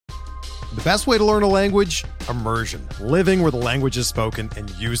The best way to learn a language? Immersion. Living where the language is spoken and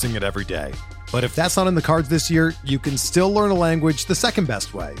using it every day. But if that's not in the cards this year, you can still learn a language the second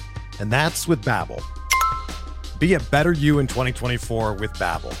best way, and that's with Babbel. Be a better you in 2024 with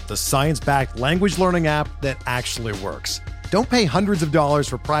Babbel, the science-backed language learning app that actually works. Don't pay hundreds of dollars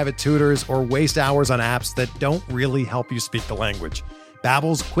for private tutors or waste hours on apps that don't really help you speak the language.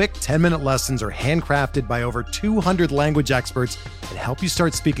 Babbel's quick 10-minute lessons are handcrafted by over 200 language experts and help you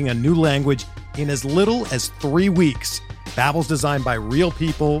start speaking a new language in as little as 3 weeks. Babbel's designed by real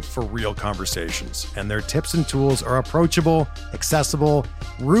people for real conversations, and their tips and tools are approachable, accessible,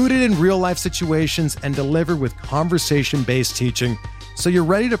 rooted in real-life situations, and delivered with conversation-based teaching, so you're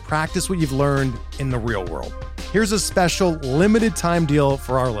ready to practice what you've learned in the real world. Here's a special limited-time deal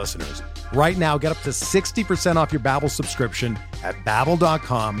for our listeners. Right now, get up to 60% off your Babbel subscription at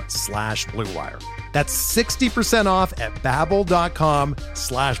babbel.com/Blue Wire. That's 60% off at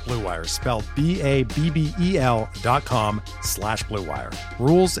babbel.com/Blue Wire, spelled BABBEL.com/Blue Wire.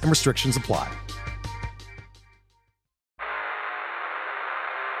 Rules and restrictions apply.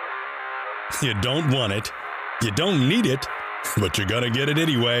 You don't want it, you don't need it, but you're gonna get it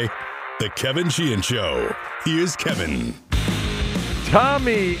anyway. The Kevin Sheehan Show. Here's Kevin.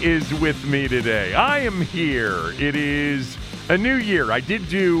 Tommy is with me today. I am here. It is a new year. I did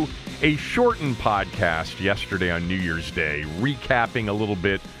do a shortened podcast yesterday on New Year's Day, recapping a little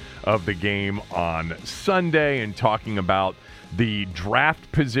bit of the game on Sunday and talking about the draft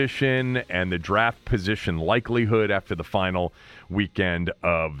position and the draft position likelihood after the final weekend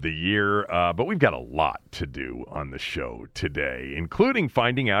of the year. But we've got a lot to do on the show today, including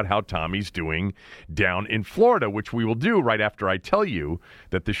finding out how Tommy's doing down in Florida, which we will do right after I tell you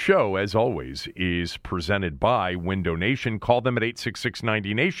that the show, as always, is presented by Window Nation. Call them at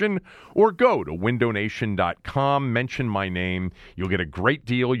 866-90-NATION or go to windownation.com. Mention my name. You'll get a great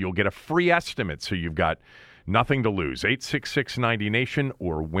deal. You'll get a free estimate, so you've got nothing to lose. 866-90-NATION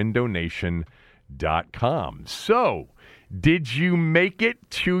or windownation.com. So, did you make it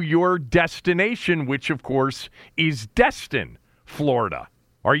to your destination, which, of course, is Destin, Florida?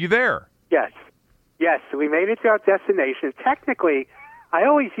 Are you there? Yes. Yes, we made it to our destination. Technically, I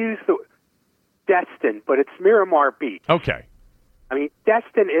always use the Destin, but it's Miramar Beach. Okay. I mean,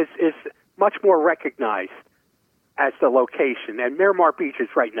 Destin is much more recognized as the location, and Miramar Beach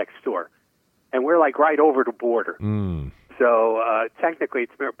is right next door. And we're like right over the border. So technically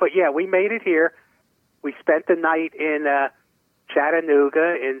it's Miramar. But yeah, we made it here. We spent the night in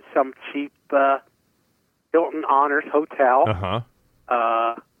Chattanooga in some cheap Hilton Honors hotel.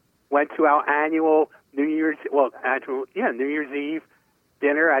 Went to our annual New Year's Eve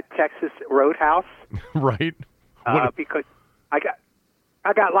dinner at Texas Roadhouse. Right. Because I got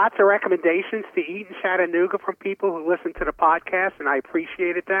lots of recommendations to eat in Chattanooga from people who listen to the podcast, and I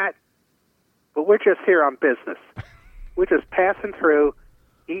appreciated that. But we're just here on business. We're just passing through,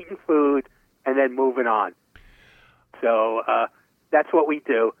 eating food, and then moving on. So that's what we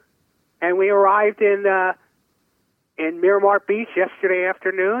do. And we arrived in Miramar Beach yesterday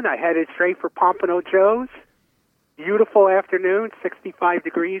afternoon. I headed straight for Pompano Joe's. Beautiful afternoon, 65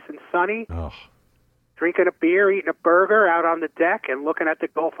 degrees and sunny. Oh. Drinking a beer, eating a burger out on the deck, and looking at the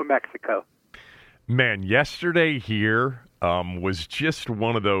Gulf of Mexico. Man, yesterday here was just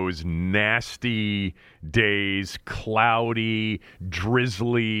one of those nasty days, cloudy,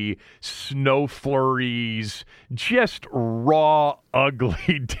 drizzly, snow flurries, just raw,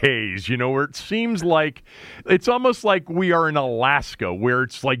 ugly days, you know, where it seems like it's almost like we are in Alaska, where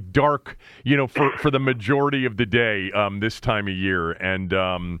it's like dark, you know, for the majority of the day this time of year. And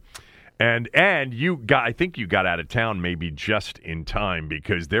I think you got out of town maybe just in time,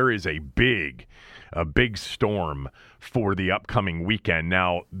 because there is a big storm for the upcoming weekend.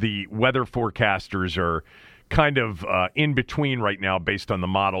 Now, the weather forecasters are kind of in between right now based on the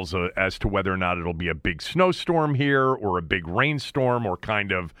models as to whether or not it'll be a big snowstorm here or a big rainstorm or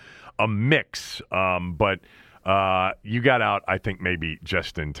kind of a mix. But you got out, I think, maybe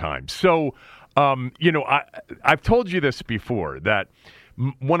just in time. So, I've told you this before, that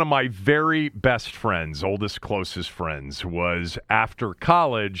one of my very best friends, oldest, closest friends, was after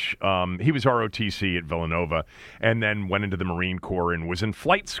college. He was ROTC at Villanova and then went into the Marine Corps and was in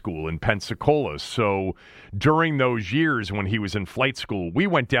flight school in Pensacola. So during those years when he was in flight school, we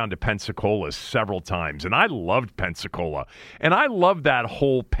went down to Pensacola several times. And I loved Pensacola. And I love that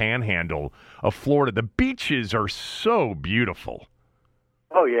whole panhandle of Florida. The beaches are so beautiful.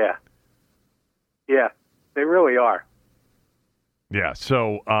 Oh, yeah. Yeah, they really are. Yeah,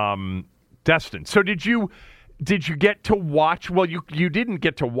 so, Destin, so did you get to watch, well, you didn't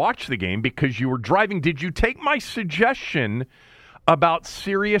get to watch the game because you were driving. Did you take my suggestion about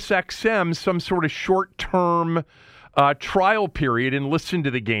SiriusXM, some sort of short-term trial period, and listen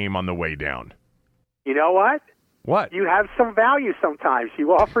to the game on the way down. You know what? What? You have some value sometimes.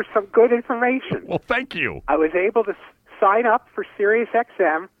 You offer some good information. Well, thank you. I was able to sign up for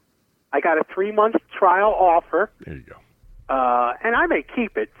SiriusXM. I got a 3-month trial offer. There you go. And I may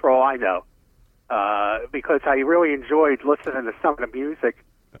keep it for all I know, because I really enjoyed listening to some of the music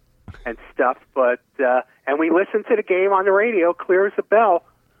and stuff. But and we listened to the game on the radio, clear as a bell,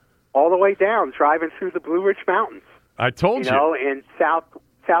 all the way down, driving through the Blue Ridge Mountains. I told you. You know, in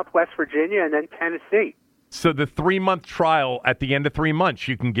Southwest Virginia and then Tennessee. So the 3-month trial, at the end of 3 months,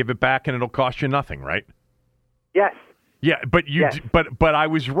 you can give it back and it'll cost you nothing, right? Yes. Yeah, but but I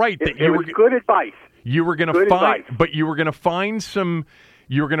was right that it was good advice. You were going to find, but you were going to find some.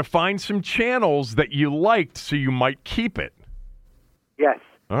 You were going to find some channels that you liked, so you might keep it. Yes.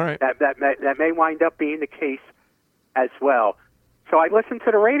 All right. That may wind up being the case as well. So I listened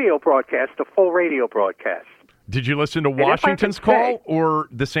to the radio broadcast, the full radio broadcast. Did you listen to Washington's call or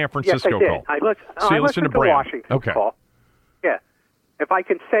the San Francisco call? I listened to Washington's call. Yeah. If I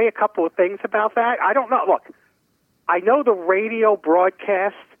can say a couple of things about that, I don't know. Look, I know the radio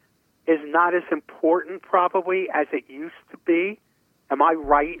broadcast is not as important probably as it used to be. Am I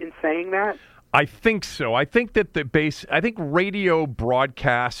right in saying that? I think so. I think that I think radio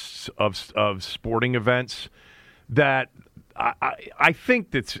broadcasts of sporting events that I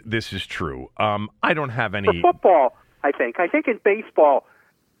think that this is true. I don't have any. For football, I think in baseball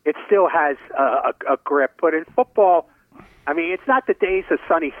it still has a grip, but in football, I mean, it's not the days of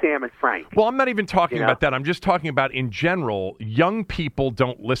Sonny Sam and Frank. Well, I'm not even talking about that. I'm just talking about in general. Young people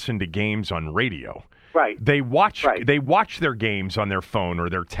don't listen to games on radio. Right. They watch their games on their phone or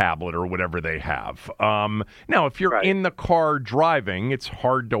their tablet or whatever they have. Now, if you're in the car driving, it's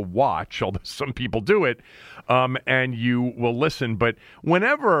hard to watch, although some people do it, and you will listen. But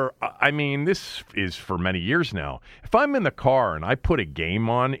whenever, I mean, this is for many years now, if I'm in the car and I put a game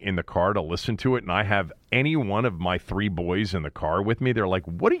on in the car to listen to it and I have any one of my 3 boys in the car with me, they're like,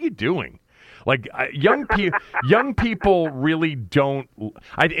 what are you doing? Like young people really don't,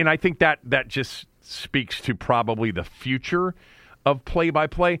 and I think that just speaks to probably the future of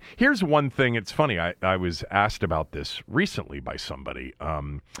play-by-play. Here's one thing. It's funny. I was asked about this recently by somebody,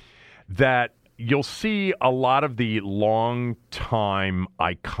 that you'll see a lot of the long-time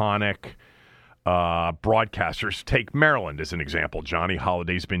iconic broadcasters. Take Maryland as an example. Johnny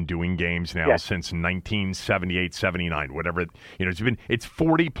Holliday's been doing games now since 1978, 79, whatever. It's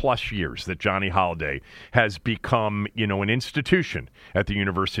 40 plus years that Johnny Holliday has become, an institution at the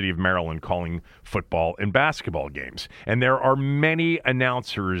University of Maryland calling football and basketball games. And there are many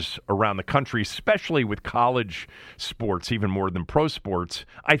announcers around the country, especially with college sports, even more than pro sports,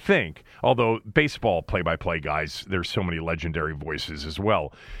 I think. Although baseball play-by-play guys, there's so many legendary voices as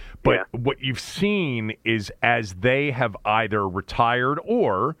well. But what you've seen is as they have either retired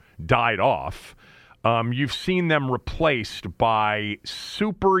or died off, you've seen them replaced by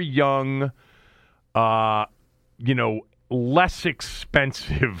super young, less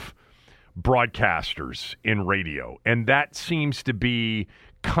expensive broadcasters in radio. And that seems to be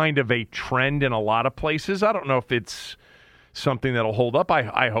kind of a trend in a lot of places. I don't know if it's something that'll hold up.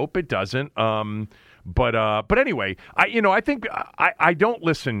 I hope it doesn't. But anyway, I think I don't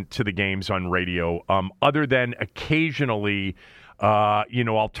listen to the games on radio other than occasionally,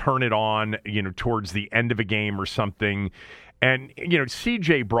 I'll turn it on, towards the end of a game or something. And,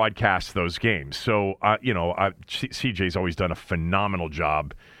 CJ broadcasts those games. So, CJ's always done a phenomenal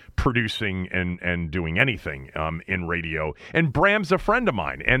job producing and doing anything in radio. And Bram's a friend of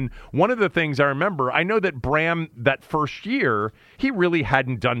mine. And one of the things I remember, I know that Bram, that first year, he really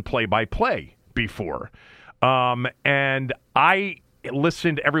hadn't done play-by-play before. And I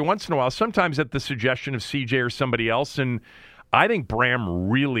listened every once in a while, sometimes at the suggestion of CJ or somebody else, and I think Bram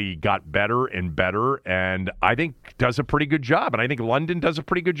really got better and better, and I think does a pretty good job, and I think London does a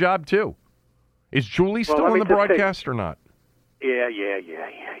pretty good job too. Is Julie still on the broadcast or not? Yeah.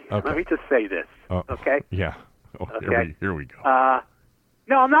 Okay. Let me just say this, okay? Yeah. Oh, okay. Here we go.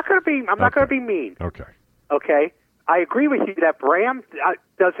 No, I'm not going to be. I'm not going to be mean. Okay. Okay. I agree with you that Bram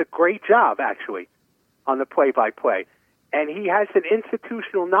does a great job, actually, on the play-by-play. And he has an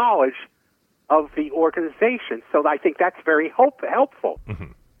institutional knowledge of the organization. So I think that's very helpful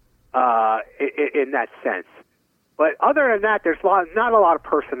in that sense. But other than that, there's not a lot of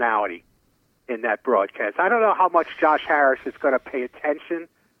personality in that broadcast. I don't know how much Josh Harris is going to pay attention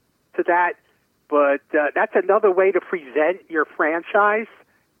to that, but that's another way to present your franchise.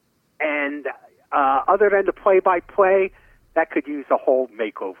 And other than the play-by-play, that could use a whole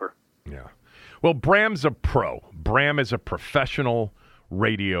makeover. Yeah. Well, Bram's a pro, Bram is a professional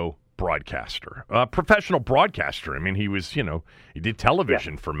radio broadcaster. Professional broadcaster. I mean, he was, he did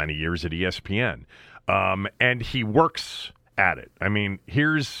television for many years at ESPN. And he works at it. I mean,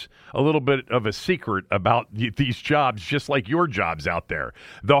 here's a little bit of a secret about these jobs, just like your jobs out there.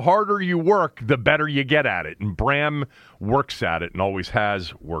 The harder you work, the better you get at it. And Bram works at it and always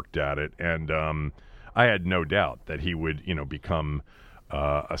has worked at it. And I had no doubt that he would, become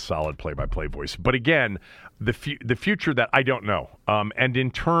a solid play-by-play voice. But again, the future that I don't know. And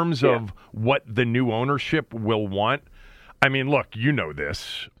in terms of what the new ownership will want, I mean, look, you know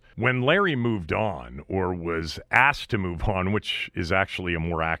this. When Larry moved on or was asked to move on, which is actually a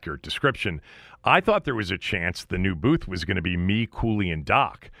more accurate description, I thought there was a chance the new booth was going to be me, Cooley, and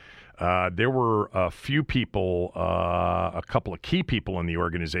Doc. There were a few people, a couple of key people in the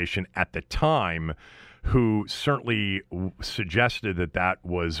organization at the time who certainly suggested that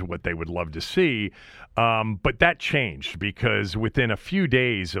was what they would love to see. But that changed because within a few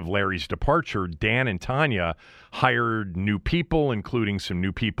days of Larry's departure, Dan and Tanya hired new people, including some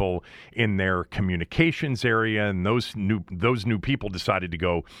new people in their communications area, and those new people decided to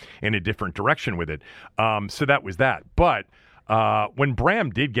go in a different direction with it. So that was that. But when Bram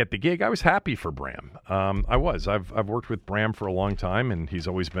did get the gig, I was happy for Bram. I was. I've worked with Bram for a long time, and he's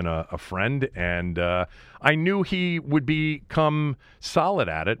always been a friend. And I knew he would become solid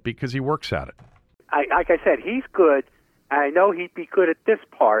at it because he works at it. Like I said, he's good. And I know he'd be good at this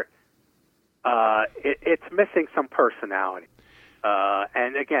part. It's missing some personality.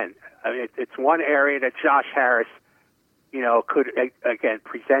 And again, I mean, it's one area that Josh Harris, could again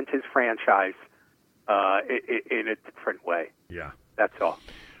present his franchise in a different way. Yeah. That's all.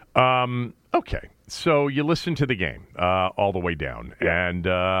 Okay. So you listened to the game all the way down. Yeah.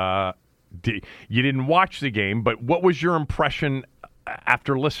 And you didn't watch the game, but what was your impression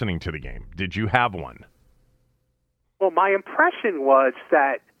after listening to the game? Did you have one? Well, my impression was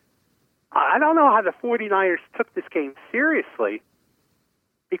that I don't know how the 49ers took this game seriously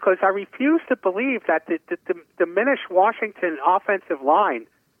because I refuse to believe that the diminished Washington offensive line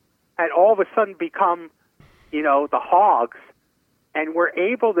had all of a sudden become, the Hogs, and were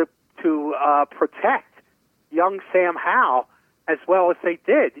able to protect young Sam Howell as well as they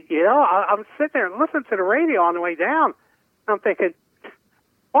did. I'm sitting there and listening to the radio on the way down. And I'm thinking,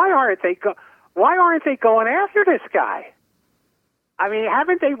 why aren't they going after this guy? I mean,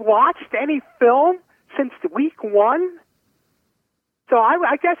 haven't they watched any film since week one? So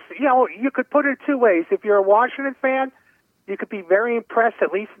I guess, you could put it two ways. If you're a Washington fan, you could be very impressed,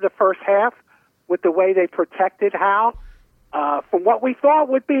 at least in the first half, with the way they protected Howell. From what we thought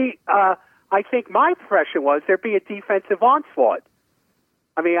would be, I think my impression was there'd be a defensive onslaught.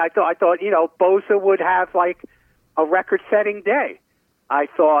 I mean, I thought Bosa would have like a record-setting day. I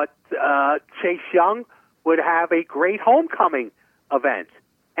thought Chase Young would have a great homecoming event,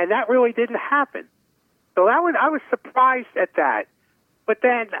 and that really didn't happen. So I was surprised at that. But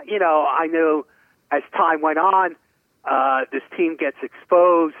then, I knew as time went on, this team gets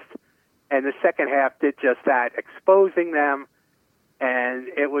exposed, and the second half did just that, exposing them. And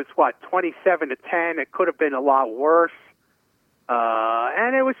it was 27-10. It could have been a lot worse.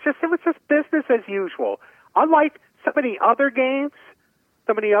 And it was just business as usual. Unlike some of the other games,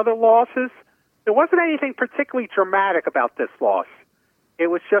 some of the other losses, there wasn't anything particularly dramatic about this loss. It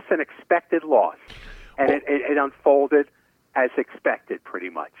was just an expected loss, and it unfolded as expected, pretty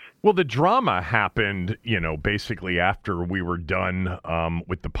much. Well, the drama happened, basically after we were done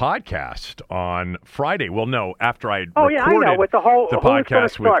with the podcast on Friday. Well, no, after I had recorded I know, with the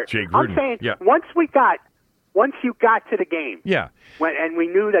podcast with Jay Gruden. I'm saying, once you got to the game, and we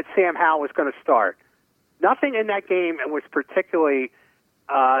knew that Sam Howell was going to start, nothing in that game was particularly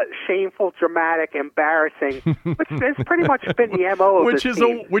shameful, dramatic, embarrassing, which has pretty much been the MO of this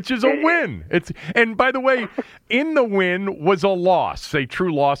team. Which is a win. And by the way, in the win was a loss, a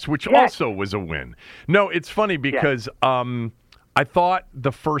true loss, which also was a win. No, it's funny because I thought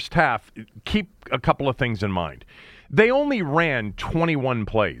the first half, keep a couple of things in mind. They only ran 21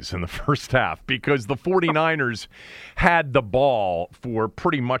 plays in the first half because the 49ers had the ball for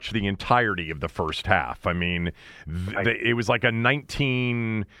pretty much the entirety of the first half. I mean, it was like a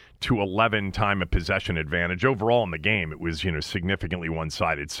 19-11 time of possession advantage. Overall in the game, it was, significantly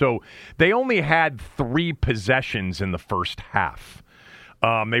one-sided. So they only had 3 possessions in the first half.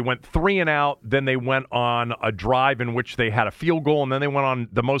 They went 3 and out, then they went on a drive in which they had a field goal, and then they went on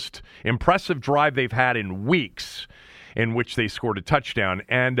the most impressive drive they've had in weeks, in which they scored a touchdown.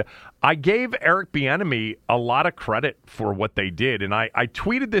 And I gave Eric Bieniemy a lot of credit for what they did. And I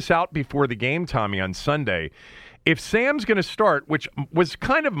tweeted this out before the game, Tommy, on Sunday. if Sam's going to start, which was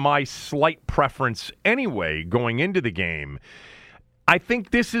kind of my slight preference anyway going into the game, I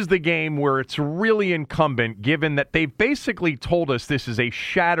think this is the game where it's really incumbent, given that they've basically told us this is a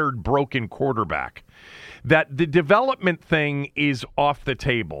shattered, broken quarterback, that the development thing is off the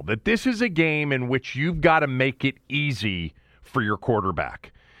table, that this is a game in which you've got to make it easy for your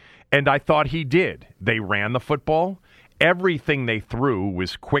quarterback. And I thought he did. They ran the football. Everything they threw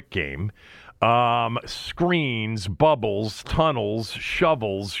was quick game. Screens, bubbles, tunnels,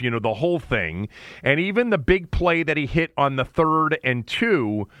 shovels, the whole thing. And even the big play that he hit on the 3rd and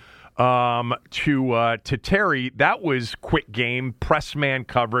 2 to Terry, that was quick game, press man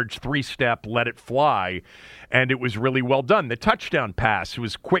coverage, 3-step, let it fly, and it was really well done. The touchdown pass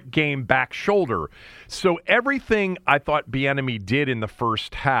was quick game, back shoulder. So everything I thought Bieniemy did in the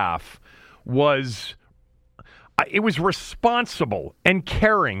first half was responsible and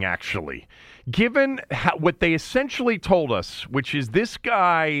caring, actually. Given what they essentially told us, which is this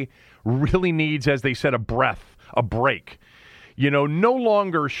guy really needs, as they said, a break. No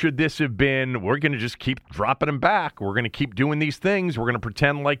longer should this have been, we're going to just keep dropping him back. We're going to keep doing these things. We're going to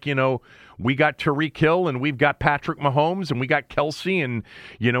pretend like, we got Tyreek Hill and we've got Patrick Mahomes and we got Kelsey and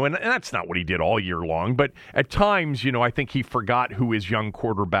that's not what he did all year long. But at times, I think he forgot who his young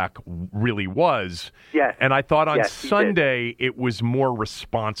quarterback really was. Yes. And I thought on Sunday it was more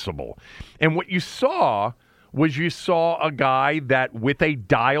responsible. And what you saw was a guy that with a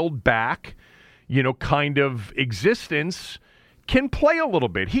dialed back, kind of existence can play a little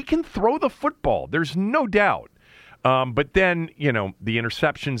bit. He can throw the football. There's no doubt. But then, the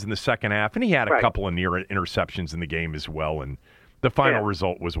interceptions in the second half, and he had a couple of near interceptions in the game as well, and the final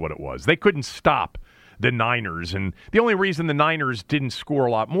result was what it was. They couldn't stop the Niners, and the only reason the Niners didn't score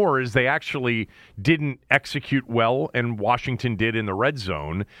a lot more is they actually didn't execute well, and Washington did in the red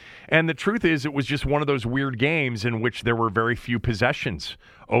zone. And the truth is, it was just one of those weird games in which there were very few possessions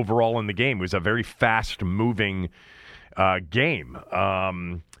overall in the game. It was a very fast-moving game.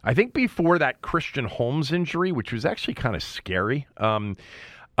 I think before that Christian Holmes injury, which was actually kind of scary,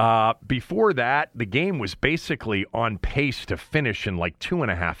 before that, the game was basically on pace to finish in like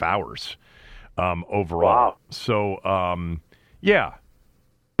 2.5 hours overall. Wow. So,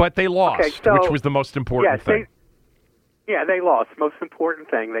 but they lost, which was the most important thing. They lost. Most important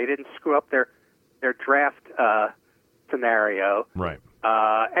thing. They didn't screw up their draft scenario. Right.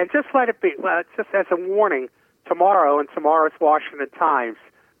 And just let it be, just as a warning, tomorrow in tomorrow's Washington Times,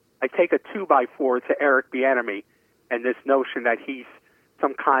 I take a 2x4 to Eric Bieniemy and this notion that he's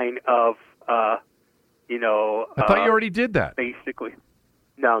some kind of, I thought you already did that. Basically.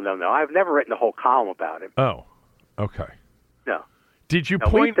 No. I've never written a whole column about him. Oh, okay. No. Did you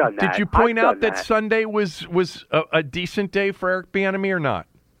point out that Sunday was a decent day for Eric Bieniemy or not?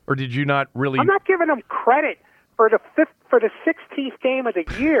 Or did you not really? I'm not giving him credit for the 16th game of the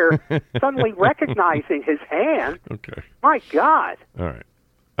year, suddenly recognizing his hand. Okay. My God. All right.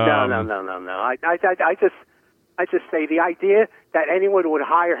 No. I just say the idea that anyone would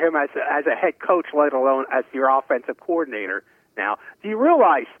hire him as a head coach, let alone as your offensive coordinator. Now, do you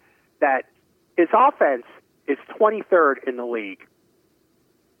realize that his offense is 23rd in the league,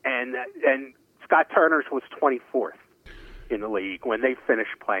 and Scott Turner's was 24th in the league when they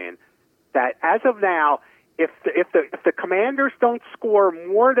finished playing? That as of now, if the Commanders don't score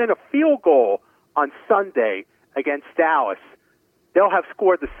more than a field goal on Sunday against Dallas, they'll have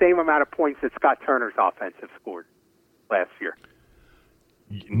scored the same amount of points that Scott Turner's offense have scored last year.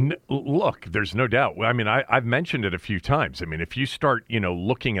 Look, there's no doubt. I mean, I've mentioned it a few times. I mean, if you start,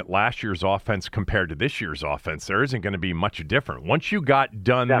 looking at last year's offense compared to this year's offense, there isn't going to be much different. Once you got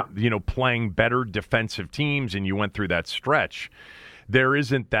done, playing better defensive teams and you went through that stretch, there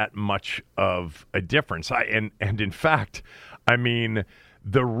isn't that much of a difference. And in fact, I mean,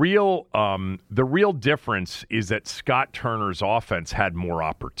 the real difference is that Scott Turner's offense had more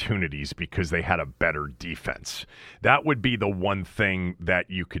opportunities because they had a better defense. That would be the one thing that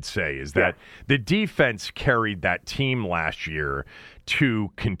you could say is that the defense carried that team last year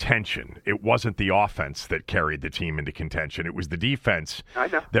to contention. It wasn't the offense that carried the team into contention. It was the defense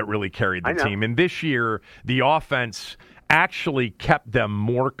that really carried the team. And this year, the offense actually kept them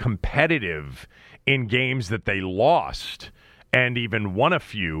more competitive in games that they lost and even won a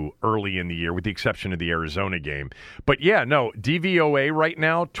few early in the year, with the exception of the Arizona game. But DVOA right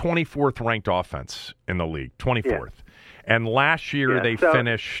now, 24th ranked offense in the league, 24th. Yeah. And last year they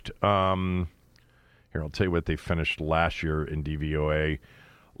finished, here, I'll tell you what they finished last year in DVOA.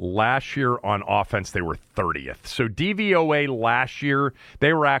 Last year on offense, they were 30th. So DVOA last year,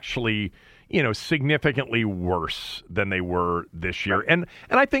 they were actually, significantly worse than they were this year. And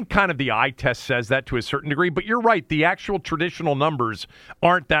I think kind of the eye test says that to a certain degree, but you're right. The actual traditional numbers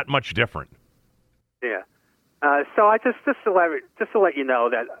aren't that much different. Yeah. So I just to let you know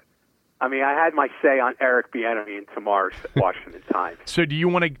that, I had my say on Eric Bieniemy in tomorrow's Washington Times. So do you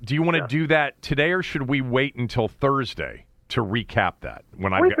want to do that today, or should we wait until Thursday to recap that?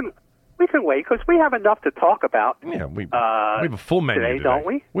 We can wait because we have enough to talk about. Yeah, we have a full menu today, don't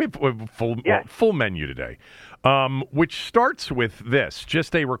we? We have a full menu today, which starts with this: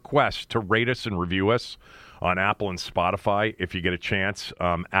 just a request to rate us and review us on Apple and Spotify if you get a chance.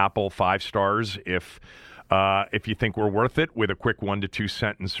 Apple 5 stars if you think we're worth it, with a quick 1 to 2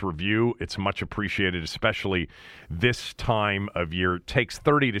 sentence review. It's much appreciated, especially this time of year. It takes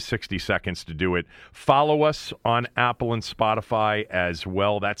 30 to 60 seconds to do it. Follow us on Apple and Spotify as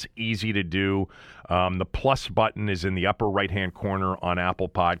well. That's easy to do. The plus button is in the upper right-hand corner on Apple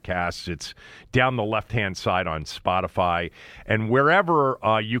Podcasts. It's down the left-hand side on Spotify. And wherever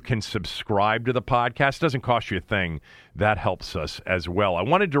you can subscribe to the podcast, doesn't cost you a thing. That helps us as well. I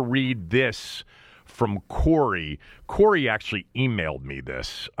wanted to read this from Corey. Corey actually emailed me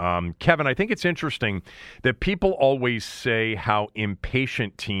this. Kevin, I think it's interesting that people always say how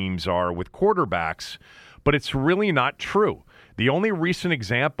impatient teams are with quarterbacks, but it's really not true. The only recent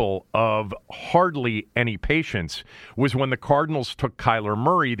example of hardly any patience was when the Cardinals took Kyler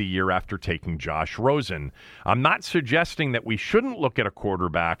Murray the year after taking Josh Rosen. I'm not suggesting that we shouldn't look at a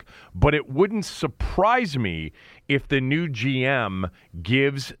quarterback, but it wouldn't surprise me if the new GM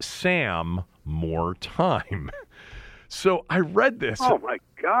gives Sam more time. So I read this. Oh, my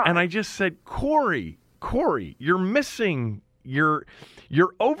God. And I just said, Corey, you're missing your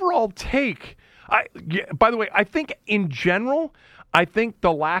overall take. By the way, I think in general,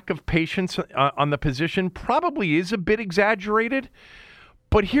 the lack of patience on the position probably is a bit exaggerated.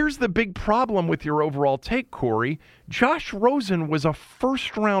 But here's the big problem with your overall take, Corey. Josh Rosen was a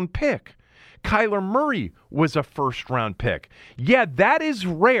first-round pick. Kyler Murray was a first-round pick. Yeah, that is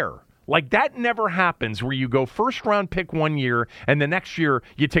rare. Like, that never happens where you go first-round pick one year and the next year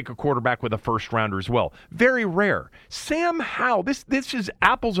you take a quarterback with a first-rounder as well. Very rare. Sam Howell, this is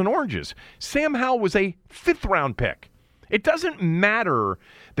apples and oranges. Sam Howell was a fifth-round pick. It doesn't matter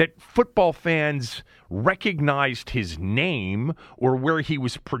that football fans recognized his name or where he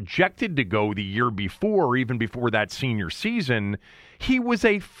was projected to go the year before, or even before that senior season. He was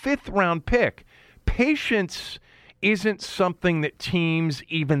a fifth-round pick. Patience isn't something that teams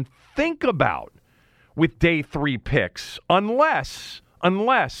even think about with day 3 picks unless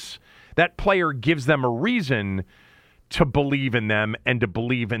that player gives them a reason to believe in them and to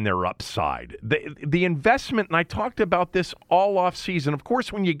believe in their upside. The investment, and I talked about this all off season. Of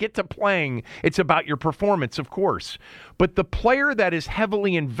course, when you get to playing, it's about your performance, of course. But the player that is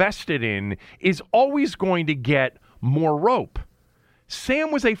heavily invested in is always going to get more rope.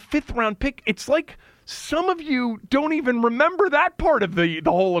 Sam was a 5th-round pick. It's like some of you don't even remember that part of the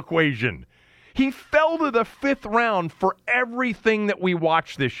whole equation. He fell to the 5th round for everything that we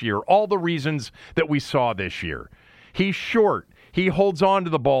watched this year, all the reasons that we saw this year. He's short. He holds on to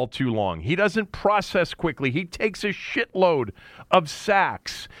the ball too long. He doesn't process quickly. He takes a shitload of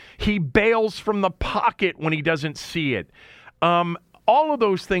sacks. He bails from the pocket when he doesn't see it. All of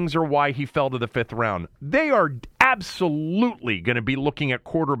those things are why he fell to the 5th round. They are absolutely going to be looking at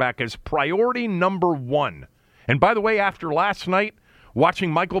quarterback as priority number 1. And by the way, after last night, watching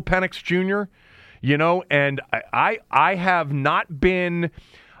Michael Penix Jr., and I have not been,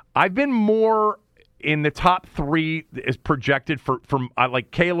 I've been more in the top 3 is projected from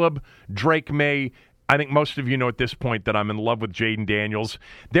like Caleb, Drake May. I think most of you know at this point that I'm in love with Jaden Daniels.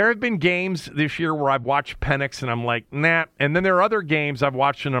 There have been games this year where I've watched Penix and I'm like, nah. And then there are other games I've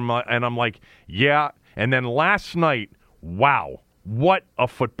watched and I'm like, yeah. And then last night, wow, what a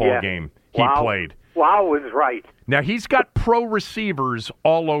football game he played. Wow was right. Now, he's got pro receivers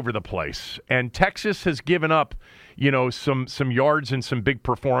all over the place, and Texas has given up, some yards and some big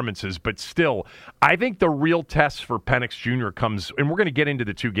performances, but still, I think the real test for Penix Jr. comes, and we're going to get into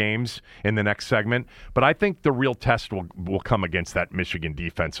the 2 games in the next segment, but I think the real test will come against that Michigan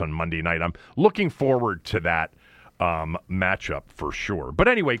defense on Monday night. I'm looking forward to that matchup for sure. But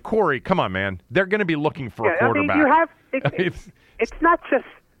anyway, Corey, come on, man. They're going to be looking for a quarterback. It's not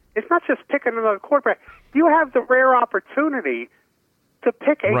just picking another quarterback. You have the rare opportunity to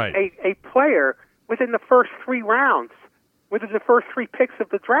pick a player within the first 3 rounds, within the first 3 picks of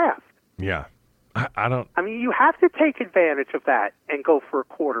the draft. Yeah. I don't... I mean, you have to take advantage of that and go for a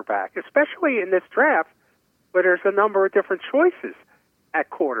quarterback, especially in this draft where there's a number of different choices at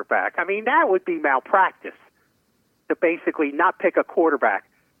quarterback. I mean, that would be malpractice to basically not pick a quarterback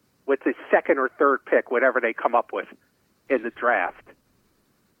with the second or third pick, whatever they come up with in the draft.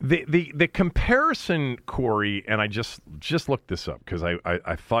 The comparison, Corey, and I just looked this up because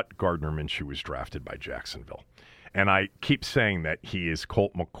I thought Gardner Minshew was drafted by Jacksonville. And I keep saying that he is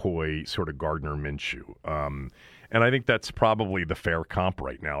Colt McCoy, sort of Gardner Minshew. And I think that's probably the fair comp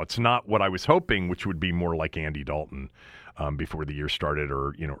right now. It's not what I was hoping, which would be more like Andy Dalton before the year started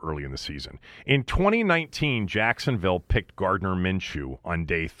or early in the season. In 2019, Jacksonville picked Gardner Minshew on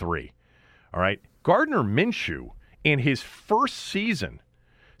day 3. All right? Gardner Minshew, in his first season,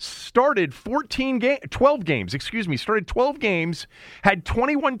 started 12 games, had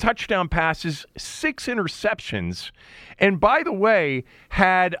 21 touchdown passes, 6 interceptions, and by the way,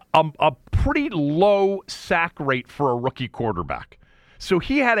 had a pretty low sack rate for a rookie quarterback. So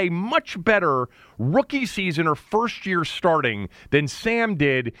he had a much better rookie season or first year starting than Sam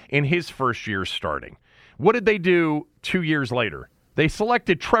did in his first year starting. What did they do 2 years later? They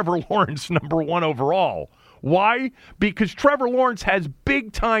selected Trevor Lawrence number 1 overall. Why? Because Trevor Lawrence has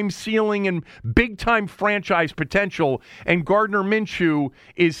big-time ceiling and big-time franchise potential, and Gardner Minshew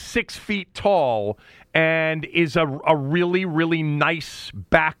is 6 feet tall and is a really, really nice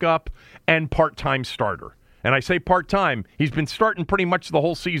backup and part-time starter. And I say part-time, he's been starting pretty much the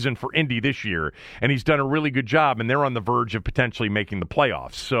whole season for Indy this year, and he's done a really good job, and they're on the verge of potentially making the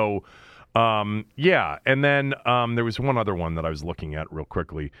playoffs. So, yeah. And then there was one other one that I was looking at real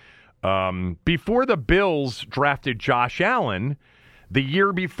quickly. Before the Bills drafted Josh Allen, the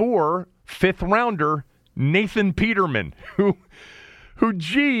year before, 5th rounder Nathan Peterman, who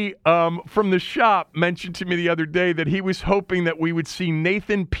from the shop mentioned to me the other day that he was hoping that we would see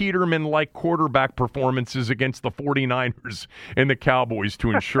Nathan Peterman-like quarterback performances against the 49ers and the Cowboys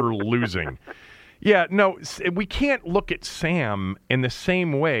to ensure losing. Yeah, no, we can't look at Sam in the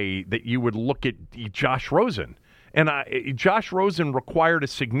same way that you would look at Josh Rosen. And Josh Rosen required a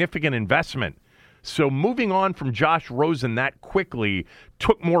significant investment. So moving on from Josh Rosen that quickly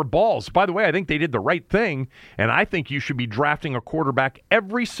took more balls. By the way, I think they did the right thing, and I think you should be drafting a quarterback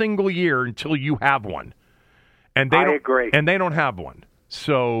every single year until you have one. And I agree. And they don't have one.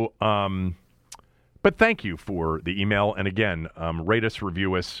 So, but thank you for the email. And again, rate us,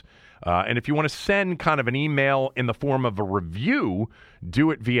 review us. And if you want to send kind of an email in the form of a review,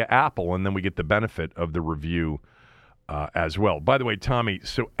 do it via Apple, and then we get the benefit of the review as well. By the way, Tommy,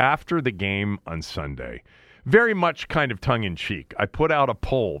 so after the game on Sunday, very much kind of tongue-in-cheek, I put out a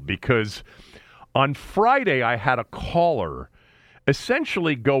poll because on Friday I had a caller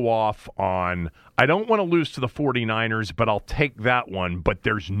essentially go off on, I don't want to lose to the 49ers, but I'll take that one, but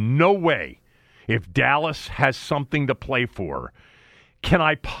there's no way, if Dallas has something to play for, can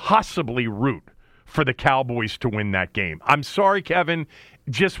I possibly root for the Cowboys to win that game? I'm sorry, Kevin.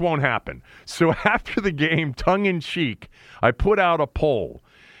 Just won't happen. So after the game, tongue-in-cheek, I put out a poll,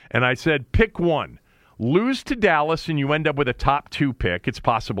 and I said, pick one. Lose to Dallas, and you end up with a top 2 pick. It's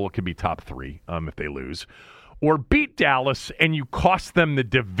possible it could be top 3 if they lose. Or beat Dallas, and you cost them the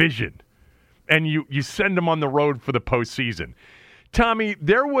division, and you send them on the road for the postseason. Tommy,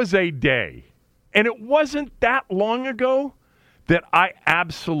 there was a day, and it wasn't that long ago, that I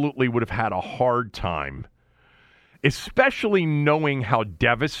absolutely would have had a hard time, especially knowing how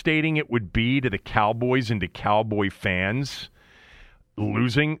devastating it would be to the Cowboys and to Cowboy fans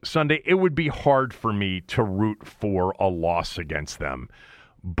losing Sunday. It would be hard for me to root for a loss against them.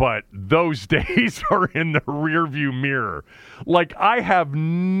 But those days are in the rearview mirror. Like, I have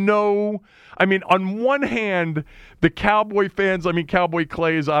on one hand, the Cowboy fans, Cowboy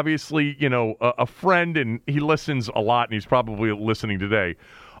Clay is obviously, a friend, and he listens a lot, and he's probably listening today.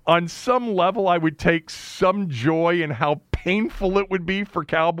 On some level, I would take some joy in how painful it would be for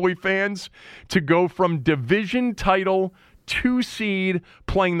Cowboy fans to go from division title 2 seed,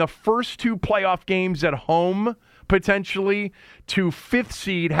 playing the first 2 playoff games at home, potentially, to 5th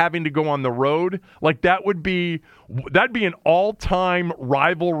seed having to go on the road. Like, that'd be an all-time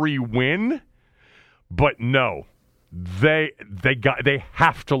rivalry win. But no, they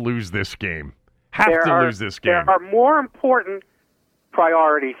have to lose this game. Lose this game. There are more important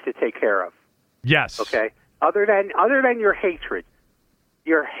priorities to take care of. Yes. Okay. Other than your hatred.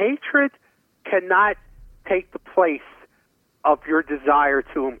 Your hatred cannot take the place of your desire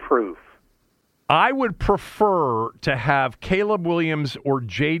to improve. I would prefer to have Caleb Williams or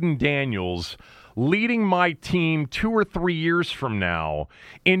Jaden Daniels leading my team 2 or 3 years from now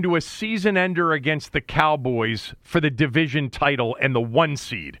into a season ender against the Cowboys for the division title and the 1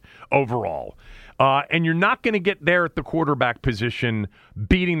 seed overall. And you're not going to get there at the quarterback position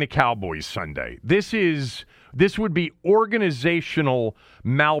beating the Cowboys Sunday. This would be organizational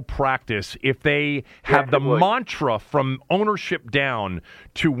malpractice if they have the mantra from ownership down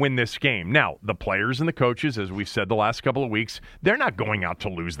to win this game. Now, the players and the coaches, as we've said the last couple of weeks, they're not going out to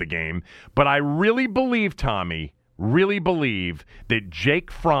lose the game. But I really believe, Tommy, that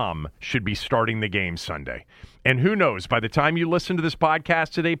Jake Fromm should be starting the game Sunday. And who knows, by the time you listen to this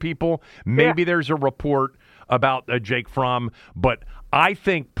podcast today, people, maybe there's a report about Jake Fromm, but I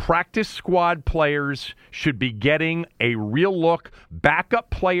think practice squad players should be getting a real look. Backup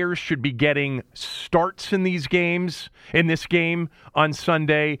players should be getting starts in this game on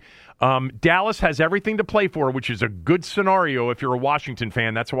Sunday. Dallas has everything to play for, which is a good scenario if you're a Washington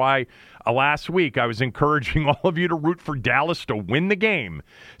fan. That's why last week I was encouraging all of you to root for Dallas to win the game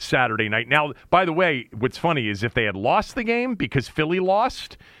Saturday night. Now, by the way, what's funny is if they had lost the game because Philly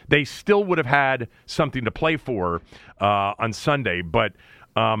lost, they still would have had something to play for on Sunday. But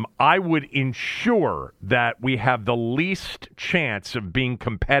I would ensure that we have the least chance of being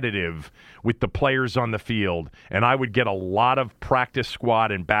competitive with the players on the field, and I would get a lot of practice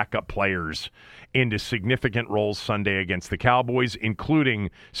squad and backup players into significant roles Sunday against the Cowboys, including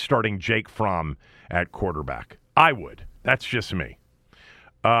starting Jake Fromm at quarterback. I would. That's just me.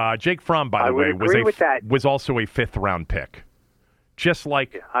 Jake Fromm, by the way, was also a fifth-round pick, just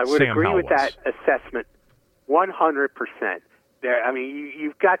like Sam Howell was. I would agree with that assessment 100%.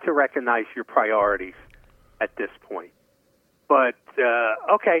 You've got to recognize your priorities at this point. But,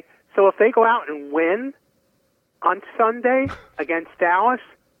 okay, so if they go out and win on Sunday against Dallas,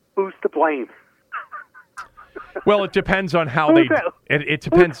 who's to blame? Well, it depends on how they. It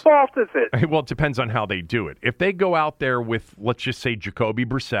depends. Whose fault is it? Well, it depends on how they do it. If they go out there with, let's just say, Jacoby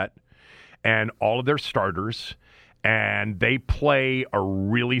Brissett and all of their starters, and they play a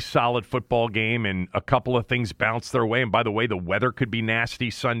really solid football game, and a couple of things bounce their way. And by the way, the weather could be nasty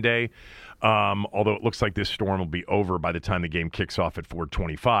Sunday, although it looks like this storm will be over by the time the game kicks off at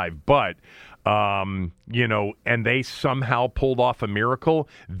 4:25. But and they somehow pulled off a miracle,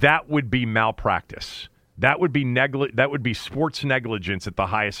 that would be malpractice. That would be sports negligence at the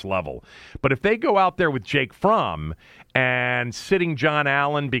highest level. But if they go out there with Jake Fromm and sitting John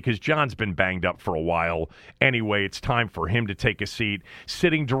Allen, because John's been banged up for a while anyway, it's time for him to take a seat.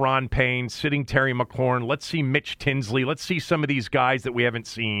 Sitting Daron Payne, sitting Terry McLaurin, let's see Mitch Tinsley, let's see some of these guys that we haven't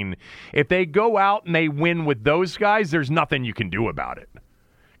seen. If they go out and they win with those guys, there's nothing you can do about it.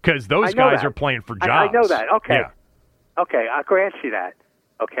 Because those guys are playing for jobs. I know that. Okay. Yeah. Okay, I'll grant you that.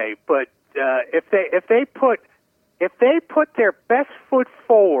 Okay, but if they put their best foot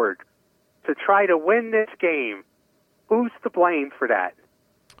forward to try to win this game, who's to blame for that?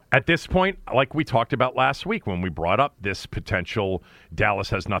 At this point, like we talked about last week when we brought up this potential Dallas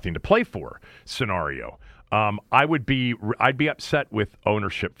has nothing to play for scenario, I'd be upset with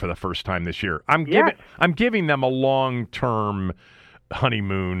ownership for the first time this year. I'm giving them a long-term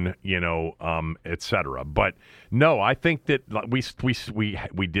honeymoon, et cetera. But no, I think that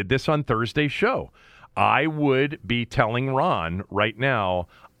we did this on Thursday's show. I would be telling Ron right now,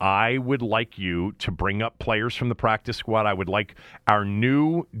 I would like you to bring up players from the practice squad. I would like our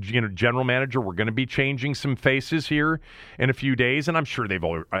new general manager. We're going to be changing some faces here in a few days, and I'm sure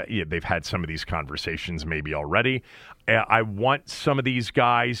they've had some of these conversations maybe already. I want some of these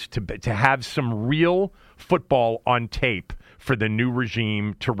guys to have some real football on tape for the new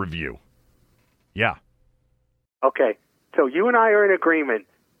regime to review. Yeah. Okay, so you and I are in agreement.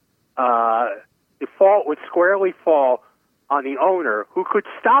 The fault would squarely fall on the owner, who could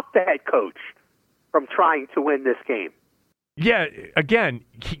stop the head coach from trying to win this game. Yeah, again,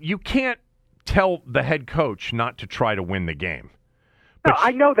 you can't tell the head coach not to try to win the game. No,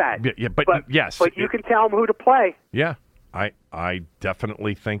 I know that. Yeah, but yes. But you can tell him who to play. Yeah, I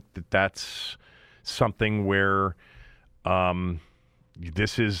definitely think that's something where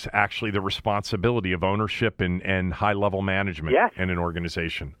this is actually the responsibility of ownership and high-level management in an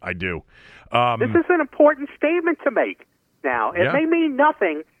organization. I do. This is an important statement to make. Now, it may mean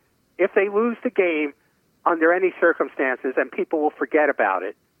nothing if they lose the game under any circumstances and people will forget about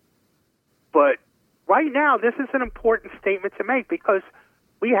it. But right now, this is an important statement to make because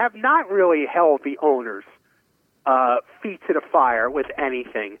we have not really held the owners' feet to the fire with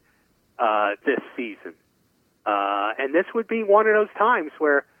anything this season. And this would be one of those times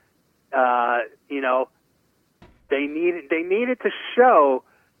where, they needed to show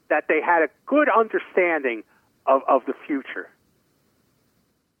that they had a good understanding of the future.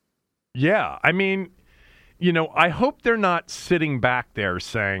 Yeah, I mean, I hope they're not sitting back there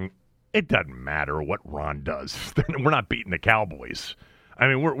saying, it doesn't matter what Ron does. We're not beating the Cowboys. I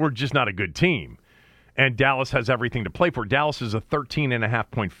mean, we're just not a good team. And Dallas has everything to play for. Dallas is a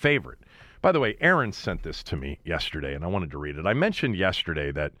 13.5-point favorite. By the way, Aaron sent this to me yesterday, and I wanted to read it. I mentioned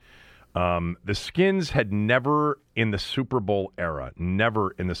yesterday that the Skins had never in the Super Bowl era,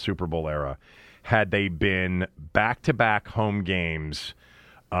 had they been back-to-back home games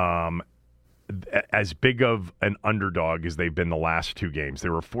as big of an underdog as they've been the last two games. They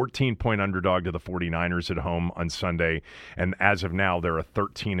were a 14-point underdog to the 49ers at home on Sunday, and as of now, they're a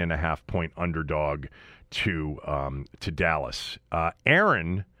 13.5-point underdog to Dallas.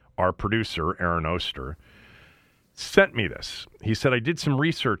 Aaron, our producer, Aaron Oster, sent me this. He said, I did some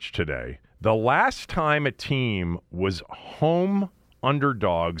research today. The last time a team was home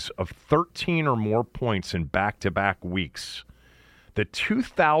underdogs of 13 or more points in back-to-back weeks, the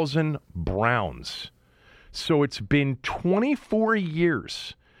 2000 Browns. So it's been 24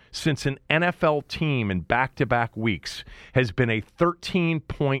 years since an NFL team in back-to-back weeks has been a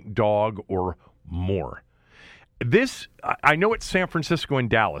 13-point dog or more. This, I know it's San Francisco and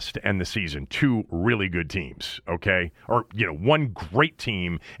Dallas to end the season, two really good teams, okay? Or, one great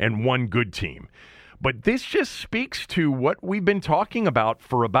team and one good team. But this just speaks to what we've been talking about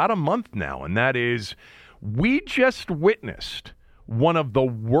for about a month now, and that is we just witnessed one of the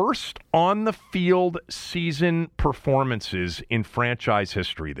worst on-the-field season performances in franchise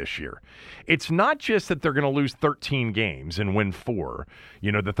history this year. It's not just that they're going to lose 13 games and win 4.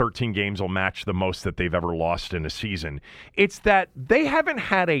 The 13 games will match the most that they've ever lost in a season. It's that they haven't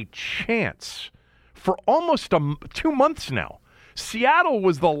had a chance for almost 2 months now. Seattle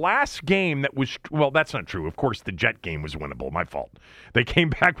was the last game that was, well, that's not true. Of course, the Jet game was winnable. My fault. They came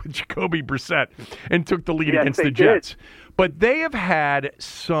back with Jacoby Brissett and took the lead against the Jets. But they have had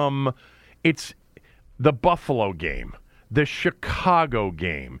it's the Buffalo game, the Chicago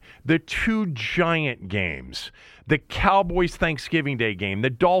game, the 2 Giant games, the Cowboys Thanksgiving Day game, the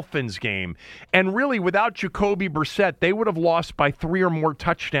Dolphins game. And really, without Jacoby Brissett, they would have lost by 3 or more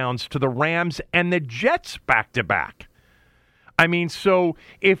touchdowns to the Rams and the Jets back-to-back. I mean, so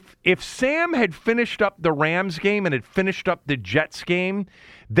if Sam had finished up the Rams game and had finished up the Jets game,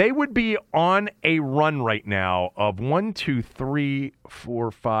 they would be on a run right now of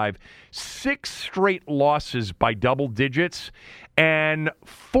 6 straight losses by double digits, and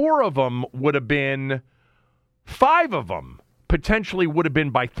 5 of them potentially would have been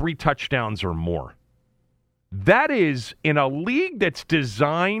by 3 touchdowns or more. That is in a league that's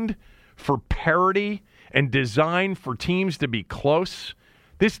designed for parity and designed for teams to be close.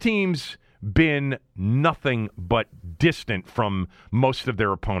 This team's been nothing but distant from most of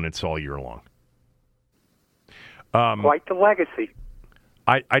their opponents all year long. Quite the legacy.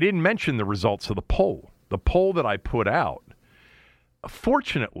 I didn't mention the results of the poll. The poll that I put out,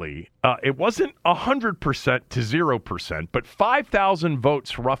 fortunately, it wasn't 100% to 0%, but 5,000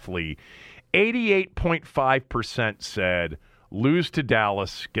 votes roughly, 88.5% said, lose to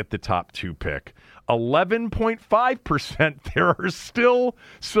Dallas, get the top 2 pick. 11.5%, there are still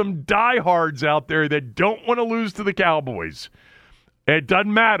some diehards out there that don't want to lose to the Cowboys. It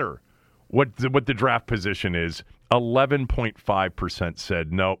doesn't matter what the draft position is. 11.5%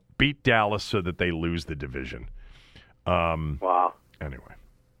 said, no, beat Dallas so that they lose the division. Wow. Anyway.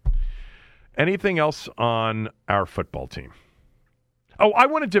 Anything else on our football team? Oh, I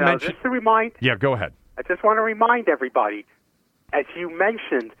wanted to mention... Just to remind... Yeah, go ahead. I just want to remind everybody, as you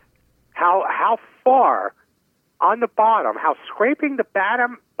mentioned, how far on the bottom, how scraping the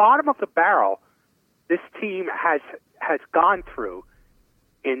bottom of the barrel this team has gone through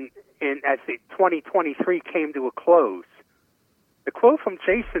in as the 2023 came to a close. The quote from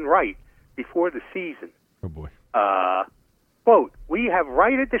Jason Wright before the season. Oh boy. Quote, "We have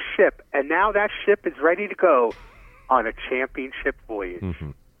righted the ship, and now that ship is ready to go on a championship voyage." Mm-hmm.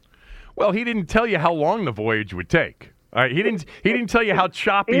 Well, he didn't tell you how long the voyage would take. All right, he didn't tell you how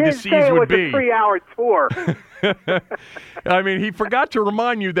choppy the seas would be. It was a 3-hour tour. I mean, he forgot to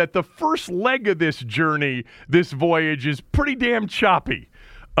remind you that the first leg of this journey, this voyage, is pretty damn choppy.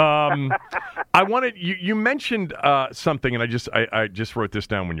 I wanted you mentioned something, and I just wrote this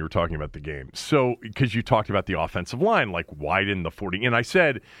down when you were talking about the game. So, because you talked about the offensive line, like why didn't the 40? And I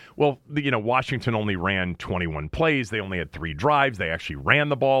said, well, Washington only ran 21 plays. They only had 3 drives. They actually ran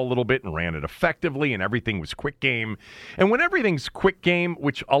the ball a little bit and ran it effectively, and everything was quick game. And when everything's quick game,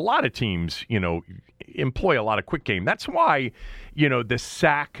 which a lot of teams, employ a lot of quick game, that's why, the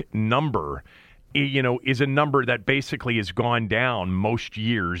sack number, is a number that basically has gone down most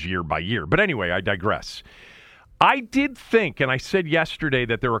years, year by year. But anyway, I digress. I did think, and I said yesterday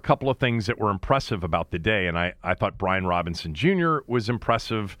that there were a couple of things that were impressive about the day, and I thought Brian Robinson Jr. was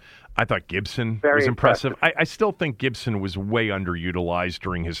impressive. I thought Gibson was impressive. I still think Gibson was way underutilized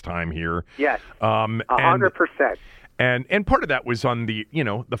during his time here. Yes, 100%. And part of that was on the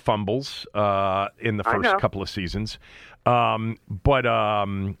fumbles in the first couple of seasons. And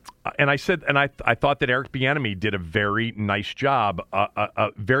I said, and I thought that Eric Bieniemy did a very nice job, a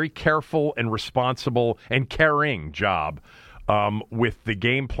very careful and responsible and caring job with the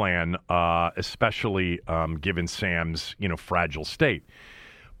game plan, especially given Sam's fragile state.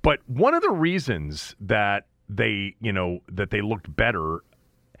 But one of the reasons that they looked better,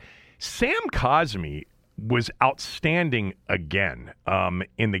 Sam Cosmi was outstanding again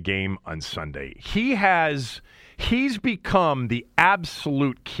in the game on Sunday. He's become the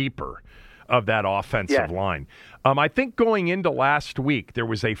absolute keeper of that offensive line. I think going into last week, there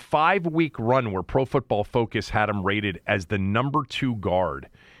was a 5-week run where Pro Football Focus had him rated as the number 2 guard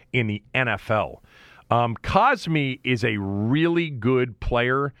in the NFL. Cosmi is a really good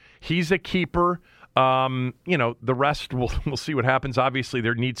player. He's a keeper. The rest, we'll see what happens. Obviously,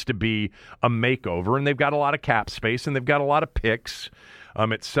 there needs to be a makeover, and they've got a lot of cap space, and they've got a lot of picks,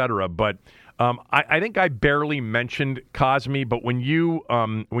 et cetera. But I think I barely mentioned Cosmi, but when you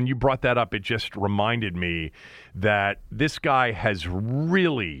brought that up, it just reminded me that this guy has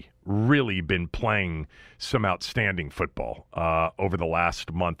really been playing some outstanding football over the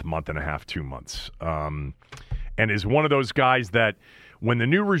last month and a half, 2 months, and is one of those guys that when the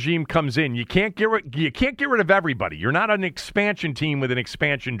new regime comes in, you can't get rid of everybody. You're not an expansion team with an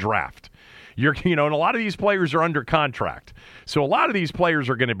expansion draft. And a lot of these players are under contract. So a lot of these players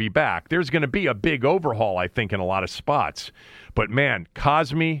are going to be back. There's going to be a big overhaul, I think, in a lot of spots. But, man,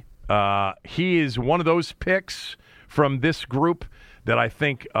 Cosmi, he is one of those picks from this group that I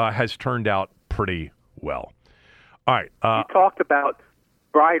think has turned out pretty well. All right. You talked about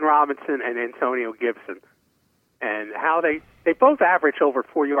Brian Robinson and Antonio Gibson and how they both average over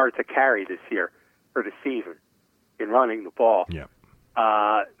 4 yards a carry this year for the season in running the ball. Yeah.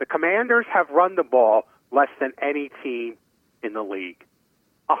 The Commanders have run the ball less than any team in the league.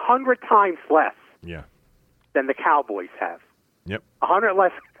 100 times less than the Cowboys have. Yep. 100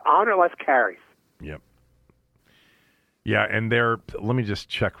 less carries. Yep. Yeah, and let me just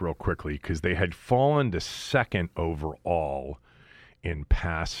check real quickly because they had fallen to second overall in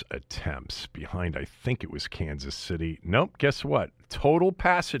pass attempts behind, I think it was Kansas City. Nope, guess what? Total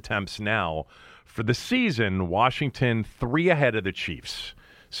pass attempts now for the season, Washington 3 ahead of the Chiefs.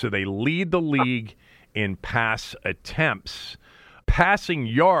 So they lead the league in pass attempts. Passing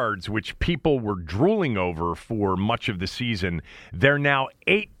yards, which people were drooling over for much of the season, they're now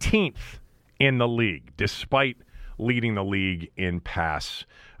 18th in the league, despite leading the league in pass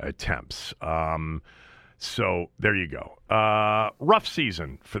attempts. So there you go. Rough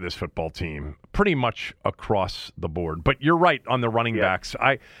season for this football team, pretty much across the board. But you're right on the running backs.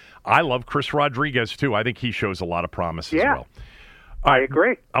 I love Chris Rodriguez, too. I think he shows a lot of promise as well. I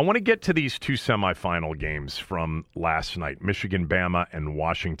agree. I want to get to these 2 semifinal games from last night, Michigan, Bama, and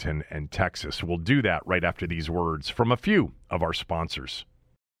Washington and Texas. We'll do that right after these words from a few of our sponsors.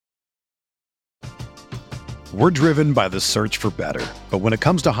 We're driven by the search for better. But when it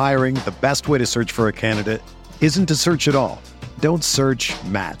comes to hiring, the best way to search for a candidate isn't to search at all. Don't search,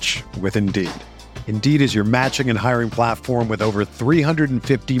 match with Indeed. Indeed is your matching and hiring platform with over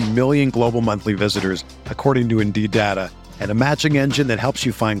 350 million global monthly visitors, according to Indeed data, and a matching engine that helps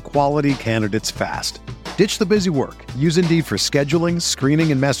you find quality candidates fast. Ditch the busy work. Use Indeed for scheduling,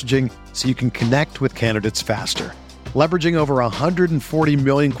 screening, and messaging so you can connect with candidates faster. Leveraging over 140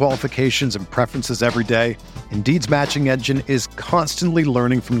 million qualifications and preferences every day, Indeed's matching engine is constantly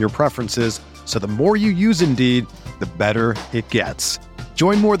learning from your preferences, so the more you use Indeed, the better it gets.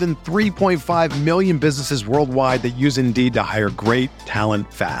 Join more than 3.5 million businesses worldwide that use Indeed to hire great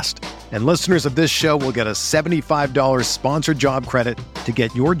talent fast. And listeners of this show will get a $75 sponsored job credit to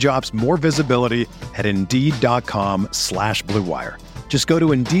get your jobs more visibility at Indeed.com/Blue Wire. Just go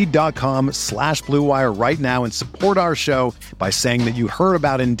to Indeed.com/Blue Wire right now and support our show by saying that you heard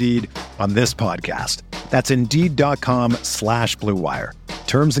about Indeed on this podcast. That's Indeed.com/Blue Wire.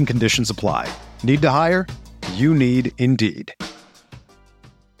 Terms and conditions apply. Need to hire? You need Indeed.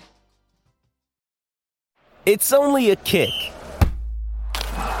 It's only a kick,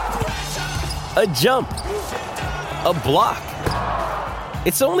 a jump, a block.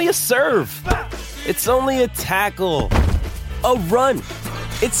 It's only a serve. It's only a tackle, a run.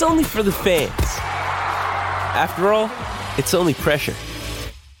 It's only for the fans. After all, it's only pressure.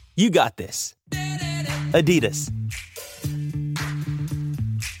 You got this. Adidas.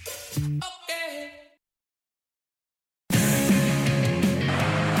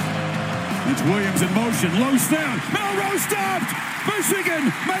 Williams in motion, low snap, Melrose stopped!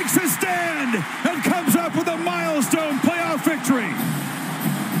 Michigan makes a stand and comes up with a milestone playoff victory.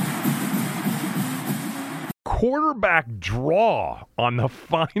 Quarterback draw on the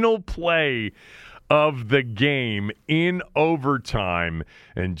final play of the game in overtime,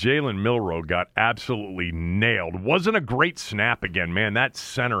 and Jalen Milroe got absolutely nailed. Wasn't a great snap again, man. That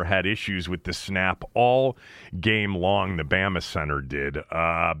center had issues with the snap all game long. The Bama center did.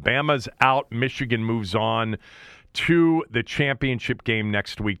 Bama's out. Michigan moves on to the championship game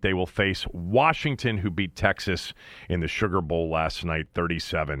next week. They will face Washington, who beat Texas in the Sugar Bowl last night,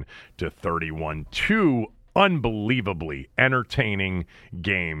 37-31. Two unbelievably entertaining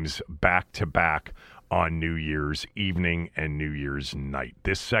games back-to-back on New Year's evening and New Year's night.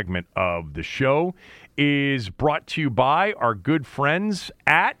 This segment of the show is brought to you by our good friends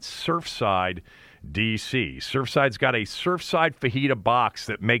at Surfside DC. Surfside's got a Surfside fajita box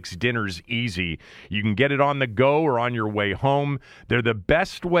that makes dinners easy. You can get it on the go or on your way home. They're the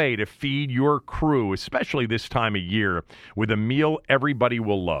best way to feed your crew, especially this time of year, with a meal everybody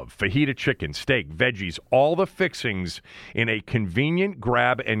will love. Fajita chicken, steak, veggies, all the fixings in a convenient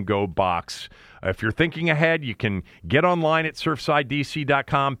grab-and-go box. If you're thinking ahead, you can get online at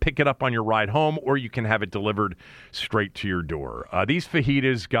surfsidedc.com, pick it up on your ride home, or you can have it delivered straight to your door. These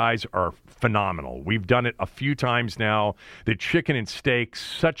fajitas, guys, are phenomenal. We've done it a few times now. The chicken and steak,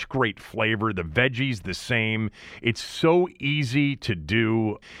 such great flavor. The veggies, the same. It's so easy to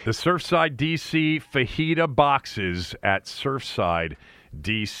do. The Surfside DC fajita boxes at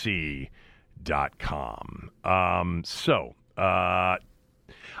surfsidedc.com.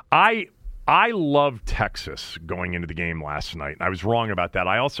 I love Texas going into the game last night. I was wrong about that.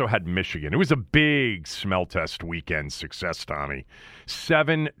 I also had Michigan. It was a big smell test weekend success, Tommy.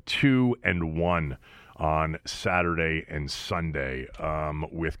 7-2-1 on Saturday and Sunday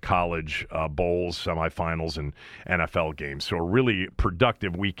with college bowls, semifinals, and NFL games. So a really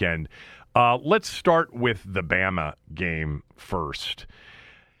productive weekend. Let's start with the Bama game first.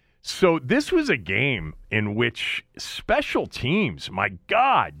 So this was a game in which special teams, my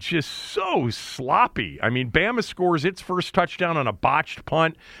God, just so sloppy. I mean, Bama scores its first touchdown on a botched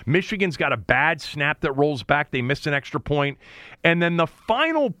punt. Michigan's got a bad snap that rolls back. They missed an extra point. And then the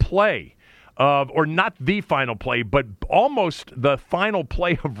final play or not the final play, but almost the final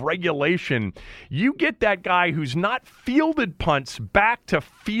play of regulation, you get that guy who's not fielded punts back to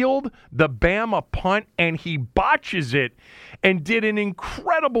field the Bama punt, and he botches it and did an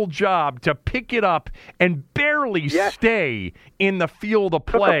incredible job to pick it up and barely stay in the field of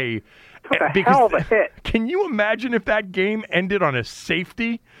play. Took a hell of a hit. Can you imagine if that game ended on a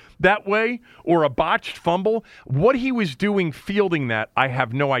safety that way or a botched fumble? What he was doing fielding that, I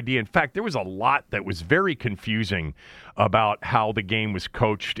have no idea. In fact, there was a lot that was very confusing about how the game was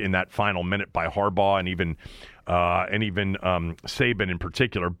coached in that final minute by Harbaugh and even Saban in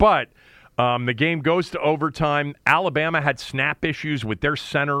particular. But the game goes to overtime. Alabama had snap issues with their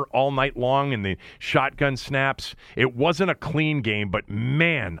center all night long and the shotgun snaps. It wasn't a clean game, but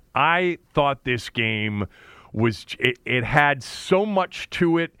man, I thought this game was it had so much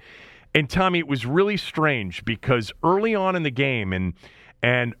to it. And Tommy, it was really strange because early on in the game, and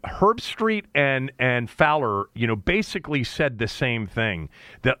Herbstreit and Fowler, basically said the same thing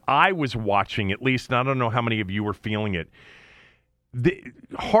that I was watching, at least, and I don't know how many of you were feeling it.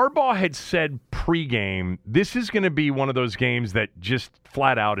 Harbaugh had said pregame, this is going to be one of those games that just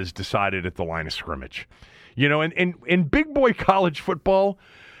flat out is decided at the line of scrimmage. And in big boy college football,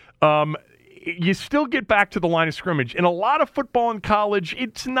 you still get back to the line of scrimmage. In a lot of football in college,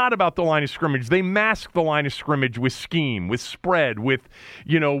 it's not about the line of scrimmage. They mask the line of scrimmage with scheme, with spread, with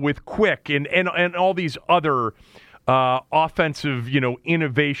quick, and all these other offensive,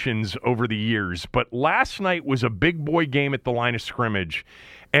 innovations over the years. But last night was a big boy game at the line of scrimmage,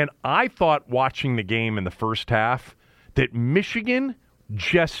 and I thought watching the game in the first half that Michigan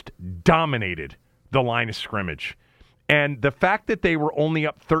just dominated the line of scrimmage. And the fact that they were only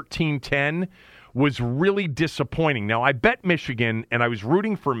up 13-10 was really disappointing. Now, I bet Michigan, and I was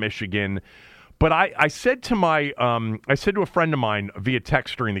rooting for Michigan, but I said to a friend of mine via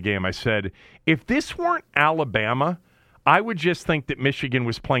text during the game, I said, if this weren't Alabama, I would just think that Michigan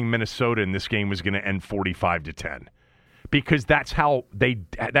was playing Minnesota and this game was going to end 45-10. Because that's how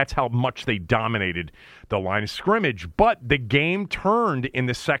much they dominated the line of scrimmage. But the game turned in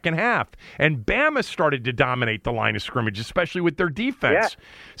the second half, and Bama started to dominate the line of scrimmage, especially with their defense. Yeah.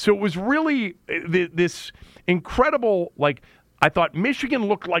 So it was really this incredible, I thought Michigan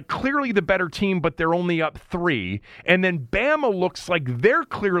looked like clearly the better team, but they're only up 3. And then Bama looks like they're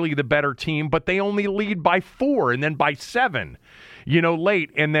clearly the better team, but they only lead by 4 and then by 7.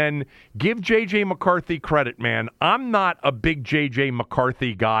 late. And then give J.J. McCarthy credit, man. I'm not a big J.J.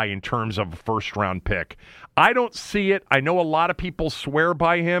 McCarthy guy in terms of a first-round pick. I don't see it. I know a lot of people swear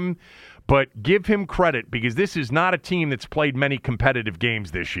by him, but give him credit because this is not a team that's played many competitive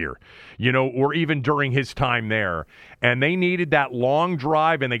games this year, or even during his time there. And they needed that long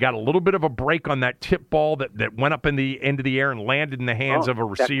drive, and they got a little bit of a break on that tip ball that went up in the end of the air and landed in the hands of a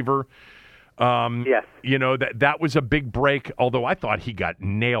receiver. Yes. That was a big break, although I thought he got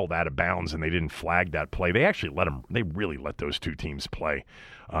nailed out of bounds and they didn't flag that play. They actually really let those two teams play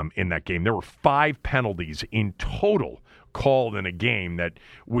in that game. There were 5 penalties in total called in a game that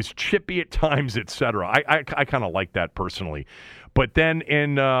was chippy at times, etc. I kind of like that personally. But then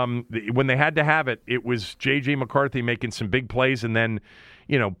when they had to have it, it was J.J. McCarthy making some big plays, and then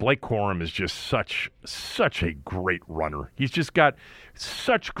Blake Corum is just such a great runner. He's just got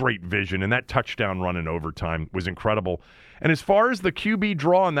such great vision, and that touchdown run in overtime was incredible. And as far as the QB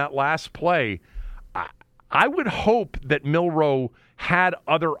draw in that last play, I would hope that Milroe had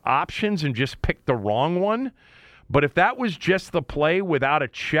other options and just picked the wrong one. But if that was just the play without a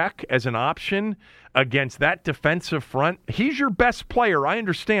check as an option against that defensive front, he's your best player. I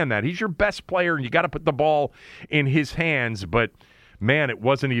understand that. He's your best player, and you got to put the ball in his hands. But, man, it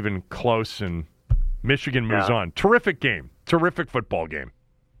wasn't even close, and Michigan moves on. Terrific game. Terrific football game.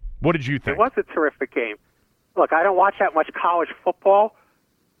 What did you think? It was a terrific game. Look, I don't watch that much college football.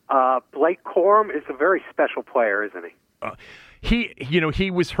 Blake Corum is a very special player, isn't he?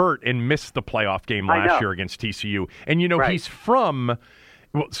 He was hurt and missed the playoff game last year against TCU. And, he's from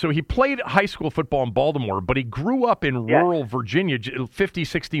so he played high school football in Baltimore, but he grew up in rural Virginia, 50,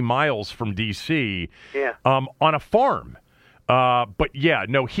 60 miles from D.C., on a farm. He's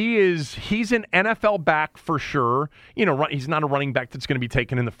an NFL back for sure. He's not a running back that's going to be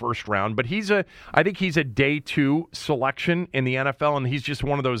taken in the first round, but I think he's a day 2 selection in the NFL, and he's just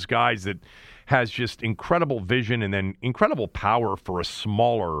one of those guys that has just incredible vision and then incredible power for a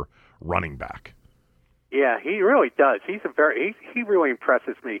smaller running back. Yeah, he really does. He really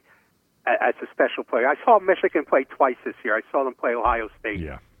impresses me as a special player. I saw Michigan play twice this year. I saw them play Ohio State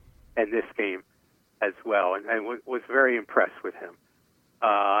in this game as well, and was very impressed with him.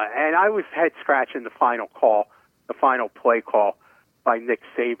 And I was head scratching the final play call by Nick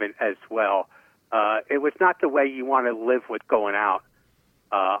Saban as well. It was not the way you want to live with going out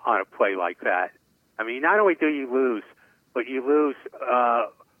on a play like that. I mean, not only do you lose, but you lose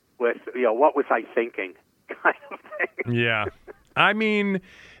with, what was I thinking kind of thing. Yeah. I mean,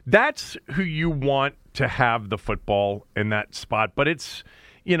 that's who you want to have the football in that spot, but it's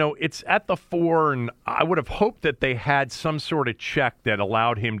at the 4, and I would have hoped that they had some sort of check that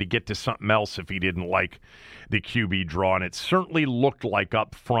allowed him to get to something else if he didn't like the QB draw, and it certainly looked like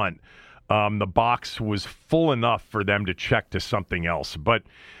up front the box was full enough for them to check to something else, but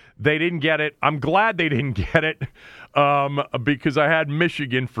they didn't get it. I'm glad they didn't get it because I had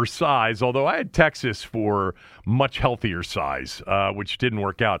Michigan for size, although I had Texas for much healthier size, which didn't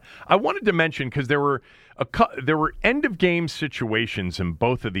work out. I wanted to mention, because there were end-of-game situations in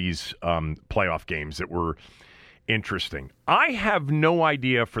both of these playoff games that were interesting. I have no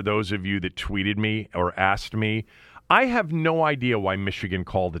idea, for those of you that tweeted me or asked me, I have no idea why Michigan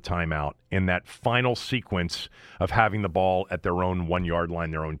called a timeout in that final sequence of having the ball at their own 1-yard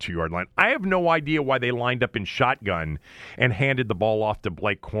line, their own 2-yard line. I have no idea why they lined up in shotgun and handed the ball off to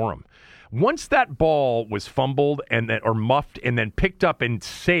Blake Corum. Once that ball was fumbled or muffed and then picked up and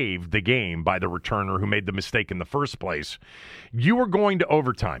saved the game by the returner who made the mistake in the first place, you were going to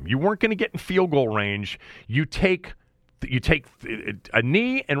overtime. You weren't going to get in field goal range. You take a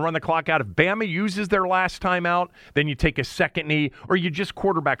knee and run the clock out. If Bama uses their last timeout, then you take a second knee, or you just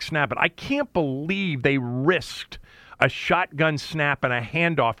quarterback snap it. I can't believe they risked a shotgun snap and a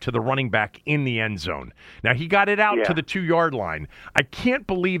handoff to the running back in the end zone. Now, he got it out to the 2-yard line. I can't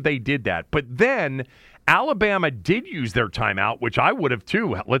believe they did that. But then Alabama did use their timeout, which I would have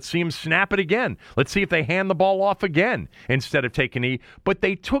too. Let's see them snap it again. Let's see if they hand the ball off again instead of take a knee. But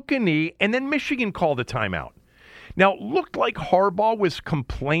they took a knee, and then Michigan called a timeout. Now, it looked like Harbaugh was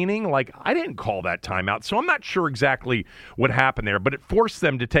complaining, like, I didn't call that timeout. So I'm not sure exactly what happened there, but it forced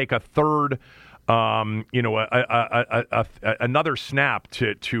them to take a third, another snap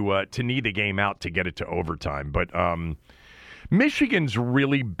to knee the game out to get it to overtime. But Michigan's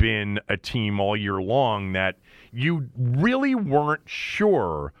really been a team all year long that you really weren't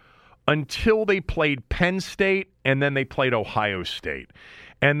sure until they played Penn State and then they played Ohio State.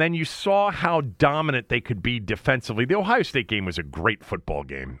 And then you saw how dominant they could be defensively. The Ohio State game was a great football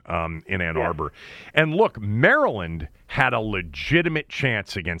game in Ann Arbor. And look, Maryland had a legitimate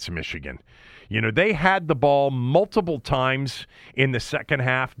chance against Michigan. You know, they had the ball multiple times in the second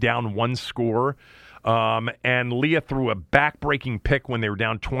half, down one score. And Leah threw a back-breaking pick when they were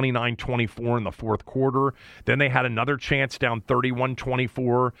down 29-24 in the fourth quarter. Then they had another chance down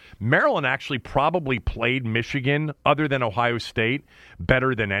 31-24. Maryland actually probably played Michigan, other than Ohio State,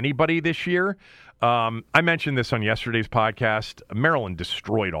 better than anybody this year. I mentioned this on yesterday's podcast. Maryland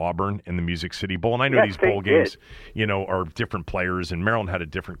destroyed Auburn in the Music City Bowl. And I know these bowl games, you know, are different players, and Maryland had a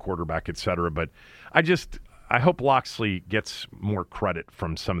different quarterback, et cetera. But I hope Loxley gets more credit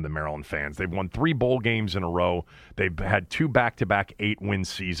from some of the Maryland fans. They've won 3 bowl games in a row. They've had 2 back-to-back 8-win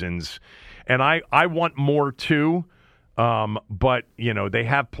seasons. And I want more, too. But, you know, they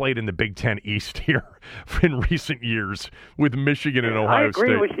have played in the Big Ten East here in recent years with Michigan and Ohio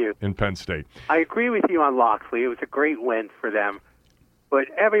State and Penn State. I agree with you on Loxley. It was a great win for them. But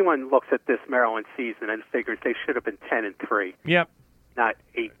everyone looks at this Maryland season and figures they should have been 10-3. Yep. Not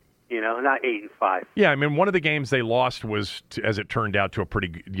 8. You know, not 8-5. Yeah, I mean, one of the games they lost was, as it turned out, to a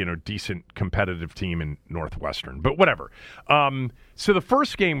pretty, you know, decent competitive team in Northwestern. But whatever. So the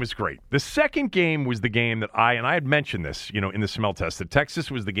first game was great. The second game was the game that I had mentioned this, you know, in the smell test, that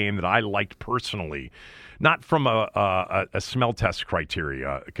Texas was the game that I liked personally, not from a smell test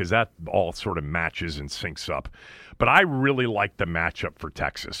criteria, because that all sort of matches and syncs up. But I really liked the matchup for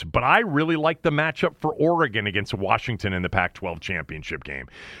Texas. But I really liked the matchup for Oregon against Washington in the Pac-12 championship game.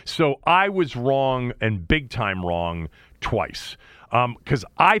 So I was wrong, and big time wrong, twice. Because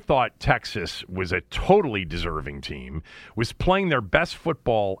I thought Texas was a totally deserving team, was playing their best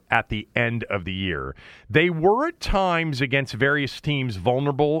football at the end of the year. They were at times against various teams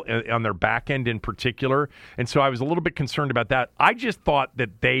vulnerable on their back end in particular, and so I was a little bit concerned about that. I just thought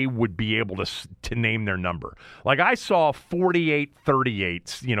that they would be able to name their number. Like I saw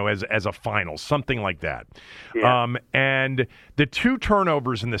 48-38, you know, as a final, something like that. Yeah. And the 2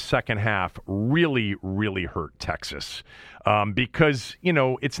 turnovers in the second half really, really hurt Texas. Because, you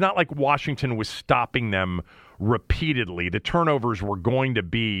know, it's not like Washington was stopping them repeatedly. The turnovers were going to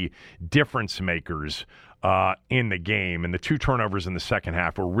be difference makers in the game, and the 2 turnovers in the second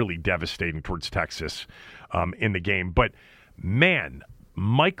half were really devastating towards Texas in the game. But, man,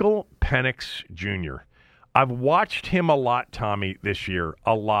 Michael Penix Jr., I've watched him a lot, Tommy, this year,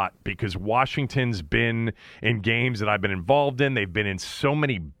 a lot, because Washington's been in games that I've been involved in. They've been in so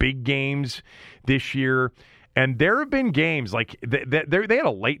many big games this year. And there have been games, like they had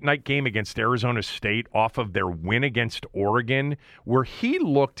a late-night game against Arizona State off of their win against Oregon where he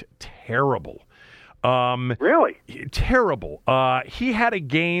looked terrible. Really? Terrible. He had a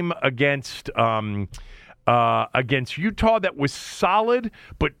game against Utah that was solid,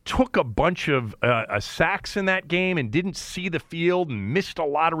 but took a bunch of sacks in that game and didn't see the field and missed a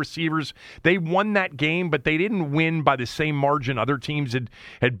lot of receivers. They won that game, but they didn't win by the same margin other teams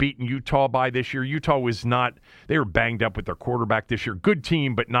had beaten Utah by this year. Utah was not – they were banged up with their quarterback this year. Good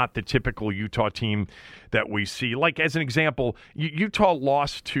team, but not the typical Utah team that we see. Like, as an example, Utah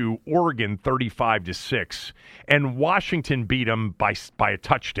lost to Oregon 35-6, and Washington beat them by a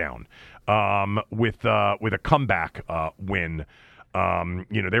touchdown. With a comeback win.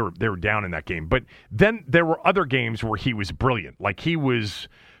 You know, they were down in that game. But then there were other games where he was brilliant. Like he was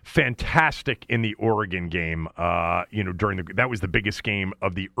fantastic in the Oregon game. You know, that was the biggest game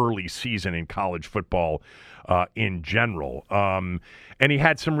of the early season in college football in general. And he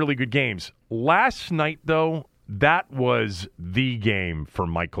had some really good games. Last night, though, that was the game for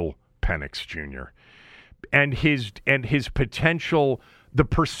Michael Penix Jr. and his potential. The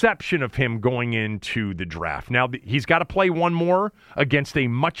perception of him going into the draft. Now, he's got to play one more against a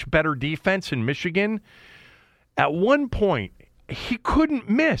much better defense in Michigan. At one point, he couldn't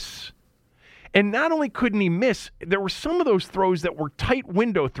miss. And not only couldn't he miss, there were some of those throws that were tight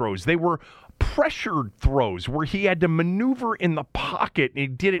window throws. They were pressured throws where he had to maneuver in the pocket, and he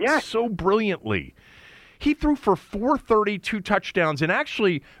did it so brilliantly. He threw for 432 touchdowns and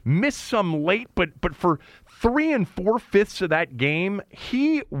actually missed some late, but for 3 4/5 of that game,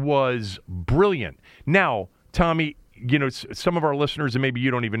 he was brilliant. Now, Tommy, you know, some of our listeners, and maybe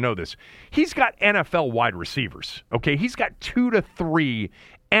you don't even know this, he's got NFL wide receivers, okay? He's got 2 to 3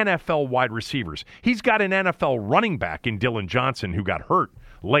 NFL wide receivers. He's got an NFL running back in Dylan Johnson who got hurt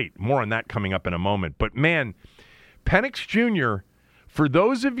late. More on that coming up in a moment. But, man, Penix Jr., for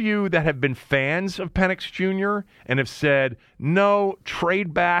those of you that have been fans of Penix Jr. and have said, no,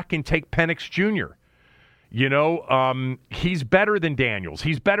 trade back and take Penix Jr., you know, he's better than Daniels.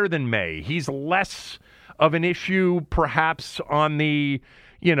 He's better than May. He's less of an issue perhaps on the,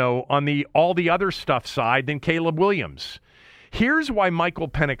 on all the other stuff side than Caleb Williams. Here's why Michael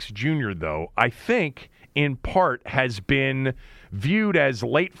Penix Jr., though, I think in part has been viewed as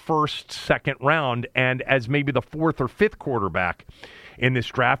late first, second round and as maybe the fourth or fifth quarterback in this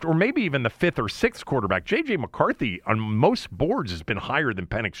draft, or maybe even the fifth or sixth quarterback. J.J. McCarthy on most boards has been higher than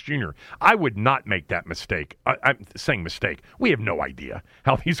Penix Jr. I would not make that mistake. I'm saying mistake. We have no idea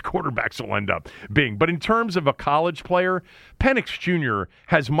how these quarterbacks will end up being. But in terms of a college player, Penix Jr.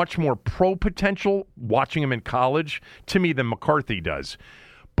 has much more pro potential watching him in college to me than McCarthy does.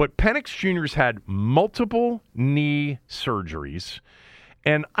 But Penix Jr.'s had multiple knee surgeries.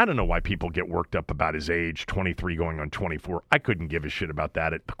 And I don't know why people get worked up about his age, 23 going on 24. I couldn't give a shit about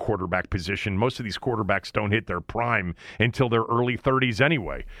that at the quarterback position. Most of these quarterbacks don't hit their prime until their early 30s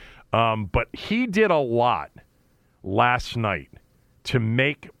anyway. But he did a lot last night to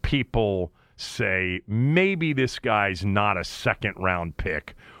make people say maybe this guy's not a second-round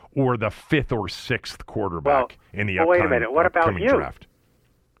pick or the fifth or sixth quarterback in the upcoming, wait a minute. What about you? Draft.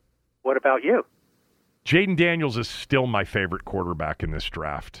 What about you? Jaden Daniels is still my favorite quarterback in this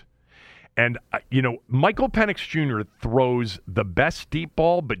draft. And, Michael Penix Jr. throws the best deep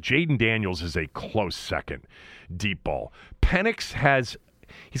ball, but Jaden Daniels is a close second deep ball. Penix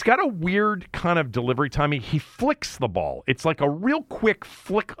he's got a weird kind of delivery timing. He flicks the ball. It's like a real quick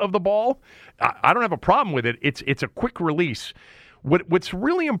flick of the ball. I don't have a problem with it. It's a quick release. What's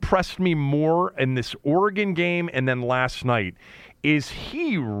really impressed me more in this Oregon game and then last night is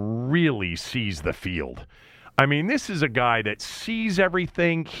he really sees the field. I mean, this is a guy that sees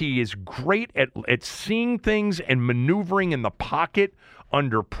everything. He is great at seeing things and maneuvering in the pocket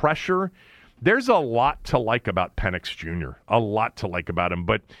under pressure. There's a lot to like about Penix Jr., a lot to like about him.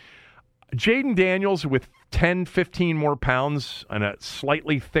 But Jaden Daniels with 10, 15 more pounds and a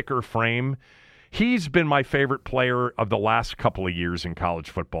slightly thicker frame, he's been my favorite player of the last couple of years in college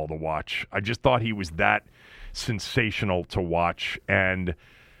football to watch. I just thought he was that sensational to watch, and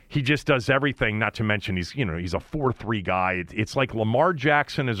he just does everything, not to mention he's a 4-3 guy. It's like Lamar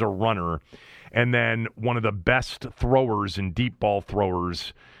Jackson is a runner and then one of the best throwers and deep ball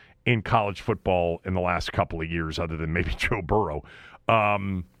throwers in college football in the last couple of years, other than maybe Joe Burrow.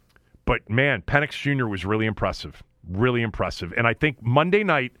 But man, Penix Jr. was really impressive. And I think Monday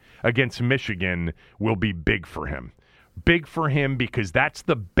night against Michigan will be big for him. Big for him because that's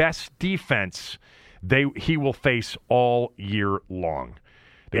the best defense he will face all year long.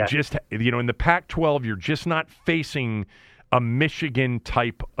 They just, in the Pac-12, you're just not facing a Michigan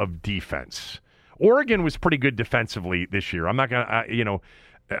type of defense. Oregon was pretty good defensively this year. I'm not going to,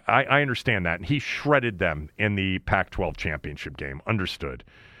 I understand that. And he shredded them in the Pac-12 championship game. Understood.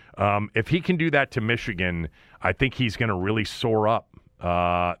 If he can do that to Michigan, I think he's going to really soar up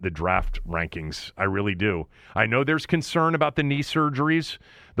the draft rankings. I really do. I know there's concern about the knee surgeries,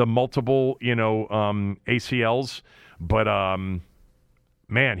 the multiple, ACLs, but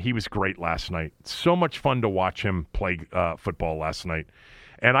man, he was great last night. So much fun to watch him play football last night.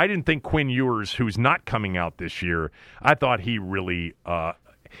 And I didn't think Quinn Ewers, who's not coming out this year, I thought he really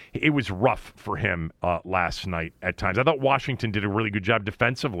it was rough for him last night at times. I thought Washington did a really good job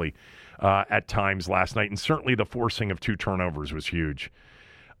defensively at times last night, and certainly the forcing of 2 turnovers was huge.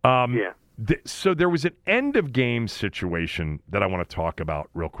 So there was an end-of-game situation that I want to talk about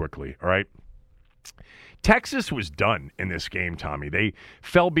real quickly, all right? Texas was done in this game, Tommy. They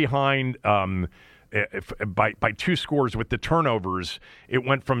fell behind by 2 scores with the turnovers. It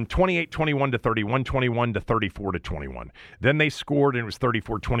went from 28-21 to 31-21 to 34-21. Then they scored, and it was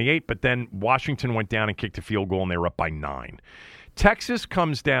 34-28, but then Washington went down and kicked a field goal, and they were up by 9. Texas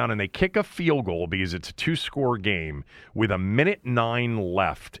comes down, and they kick a field goal because it's a 2-score game with 1:09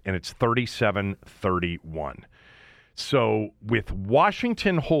 left, and it's 37-31. So with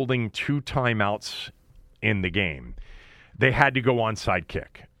Washington holding 2 timeouts in the game, they had to go onside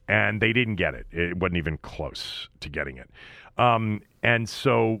kick. And they didn't get it. It wasn't even close to getting it. And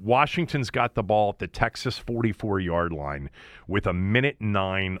so Washington's got the ball at the Texas 44-yard line with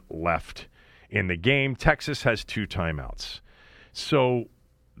 1:09 left in the game. Texas has 2 timeouts. So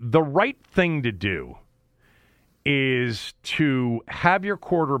the right thing to do is to have your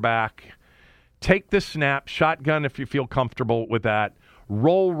quarterback take the snap, shotgun if you feel comfortable with that,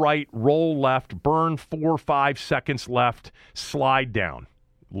 roll right, roll left, burn 4 or 5 seconds left, slide down.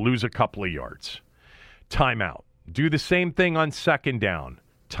 Lose a couple of yards. Timeout. Do the same thing on second down.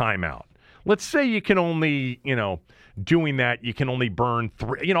 Timeout. Let's say you can only, doing that, you can only burn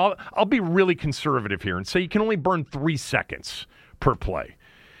 3. I'll be really conservative here and say you can only burn 3 seconds per play.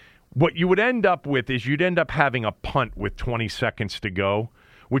 What you would end up with is you'd end up having a punt with 20 seconds to go,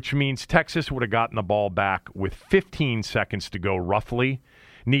 which means Texas would have gotten the ball back with 15 seconds to go roughly,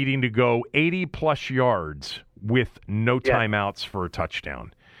 needing to go 80-plus yards with no timeouts for a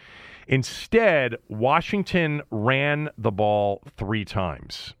touchdown. Instead, Washington ran the ball 3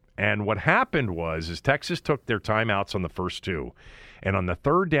 times. And what happened was Texas took their timeouts on the first 2. And on the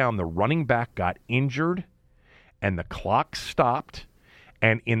third down, the running back got injured, and the clock stopped.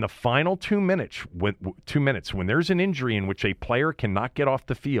 And in the final 2 minutes, when there's an injury in which a player cannot get off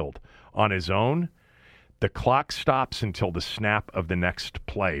the field on his own, the clock stops until the snap of the next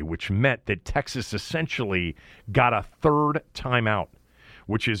play, which meant that Texas essentially got a third timeout,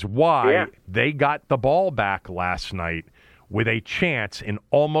 which is why they got the ball back last night with a chance and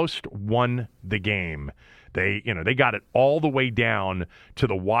almost won the game. They got it all the way down to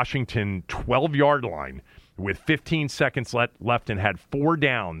the Washington 12-yard line with 15 seconds left and had 4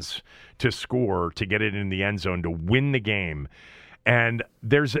 downs to score to get it in the end zone to win the game. And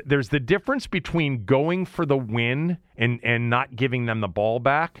there's the difference between going for the win and not giving them the ball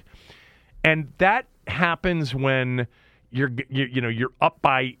back, and that happens when you're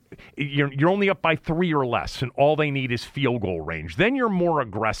only up by 3 or less, and all they need is field goal range. Then you're more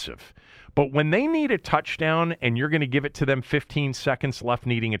aggressive. But when they need a touchdown and you're going to give it to them 15 seconds left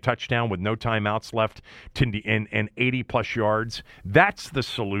needing a touchdown with no timeouts left and 80-plus yards, that's the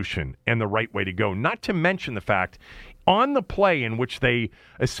solution and the right way to go. Not to mention the fact, on the play in which they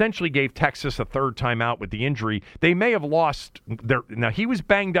essentially gave Texas a third timeout with the injury, they may have lost their... Now, he was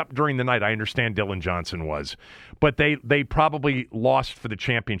banged up during the night. I understand Dylan Johnson was. But they probably lost for the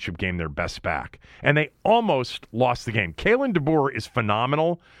championship game their best back. And they almost lost the game. Kalen DeBoer is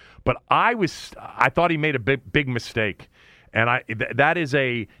phenomenal, but I thought he made a big mistake. And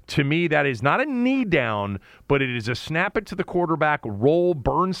to me, that is not a knee down, but it is a snap it to the quarterback, roll,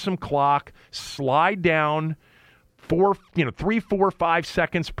 burn some clock, slide down, 3, 4, 5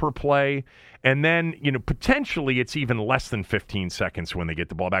 seconds per play. And then, potentially it's even less than 15 seconds when they get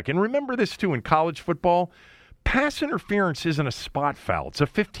the ball back. And remember this, too, in college football, pass interference isn't a spot foul. It's a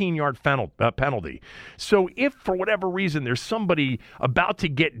 15-yard penalty. So if, for whatever reason, there's somebody about to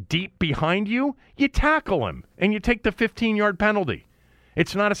get deep behind you, you tackle him, and you take the 15-yard penalty.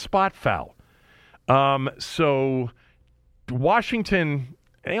 It's not a spot foul. So Washington,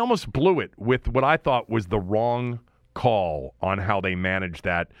 they almost blew it with what I thought was the wrong call on how they managed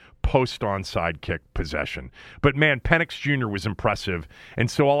that post-onside kick possession. But, man, Penix Jr. was impressive.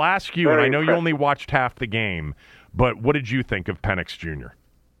 And so I'll ask you, and I know you only watched half the game, but what did you think of Penix Jr.?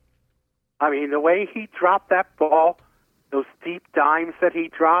 I mean, the way he dropped that ball, those deep dimes that he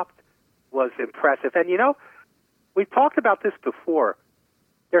dropped, was impressive. And, we talked about this before.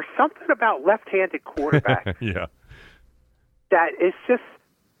 There's something about left-handed quarterbacks that is just,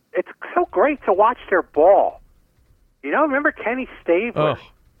 it's so great to watch their ball. Remember Kenny Stabler?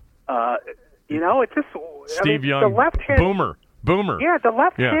 It's just Steve Young, Boomer. Yeah, the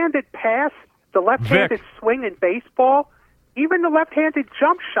left-handed pass, the left-handed swing in baseball, even the left-handed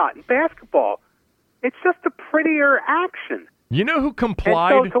jump shot in basketball. It's just a prettier action. You know who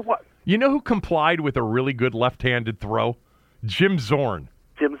complied? Who complied with a really good left-handed throw? Jim Zorn.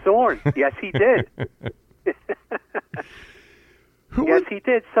 Jim Zorn. Yes, he did. He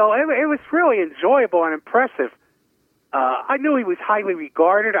did. So it was really enjoyable and impressive. I knew he was highly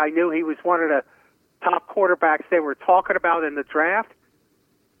regarded. I knew he was one of the top quarterbacks they were talking about in the draft.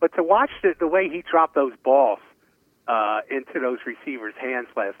 But to watch the way he dropped those balls into those receivers' hands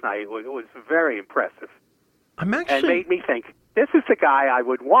last night, it was very impressive. And made me think, this is the guy I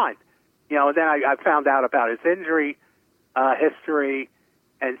would want. Then I found out about his injury history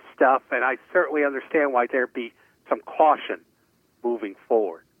and stuff, and I certainly understand why there'd be some caution moving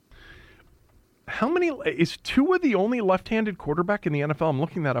forward. How many is Tua the only left-handed quarterback in the NFL? I'm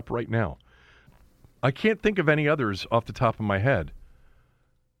looking that up right now. I can't think of any others off the top of my head.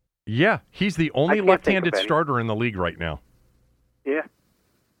 Yeah, he's the only left-handed starter in the league right now. Yeah.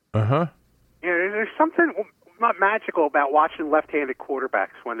 Uh-huh. Yeah, there's something not magical about watching left-handed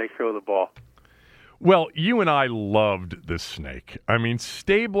quarterbacks when they throw the ball. Well, you and I loved the snake. I mean,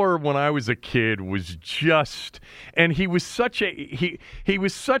 Stabler, when I was a kid, was just, and he was such a, he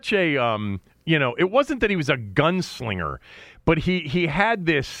was such a, it wasn't that he was a gunslinger, but he had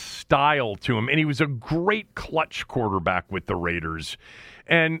this style to him, and he was a great clutch quarterback with the Raiders.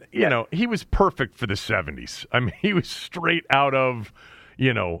 And, he was perfect for the 70s. I mean, he was straight out of,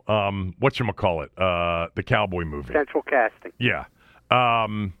 whatchamacallit, the Cowboy movie. Central Casting. Yeah.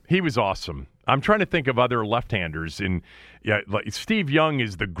 He was awesome. I'm trying to think of other left-handers. Like Steve Young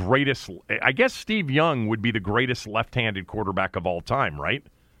is the greatest. I guess Steve Young would be the greatest left-handed quarterback of all time, right?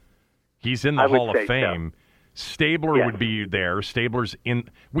 He's in the Hall of Fame. So. Stabler would be there. Stabler's in.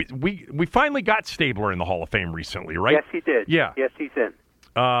 We finally got Stabler in the Hall of Fame recently, right? Yes, he did. Yeah. Yes, he's in.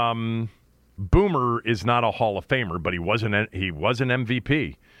 Boomer is not a Hall of Famer, but he was an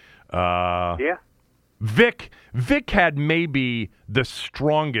MVP. Yeah. Vic had maybe the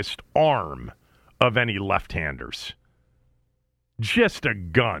strongest arm of any left-handers. Just a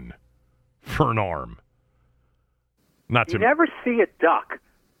gun for an arm. You never see a duck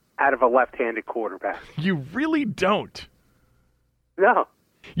out of a left-handed quarterback. You really don't. No.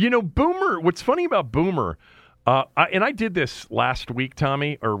 Boomer, what's funny about Boomer, and I did this last week,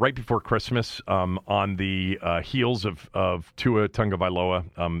 Tommy, or right before Christmas, on the heels of Tua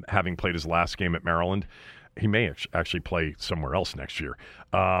Tagovailoa having played his last game at Maryland. He may actually play somewhere else next year.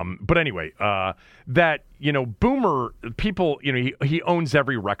 But anyway, Boomer, people, he owns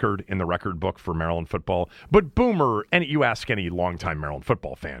every record in the record book for Maryland football. But Boomer, and you ask any longtime Maryland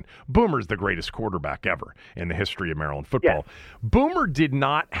football fan, Boomer's the greatest quarterback ever in the history of Maryland football. Yes. Boomer did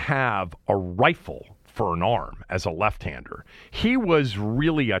not have a rifle for an arm as a left-hander. He was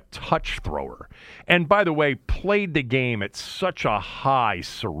really a touch thrower. And by the way, played the game at such a high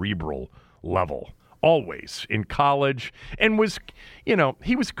cerebral level. Always in college, and was,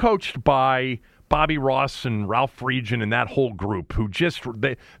 he was coached by Bobby Ross and Ralph Regan and that whole group who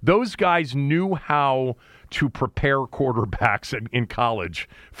those guys knew how to prepare quarterbacks in college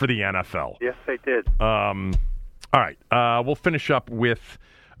for the NFL. Yes, they did. All right, we'll finish up with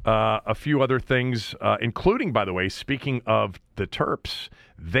a few other things, including, by the way, speaking of the Terps,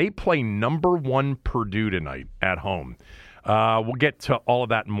 they play number 1 Purdue tonight at home. We'll get to all of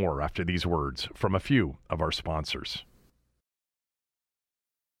that and more after these words from a few of our sponsors.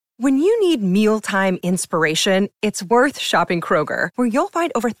 When you need mealtime inspiration, it's worth shopping Kroger, where you'll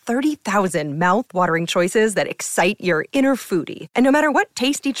find over 30,000 mouth-watering choices that excite your inner foodie. And no matter what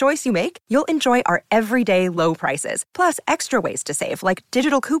tasty choice you make, you'll enjoy our everyday low prices, plus extra ways to save, like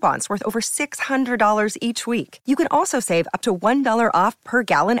digital coupons worth over $600 each week. You can also save up to $1 off per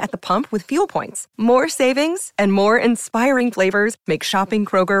gallon at the pump with fuel points. More savings and more inspiring flavors make shopping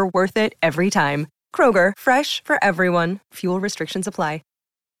Kroger worth it every time. Kroger, fresh for everyone. Fuel restrictions apply.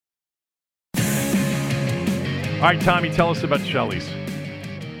 All right, Tommy, tell us about Shelley's.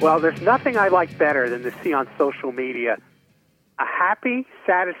 Well, there's nothing I like better than to see on social media a happy,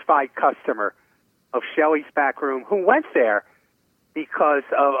 satisfied customer of Shelley's Backroom who went there because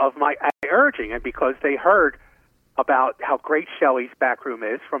of my urging and because they heard about how great Shelley's Backroom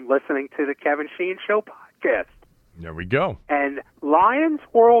is from listening to the Kevin Sheehan Show podcast. There we go. And Lions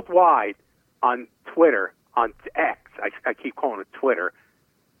Worldwide on Twitter, on X, I keep calling it Twitter,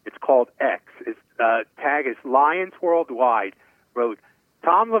 it's called X. Its tag is Lions Worldwide. Wrote,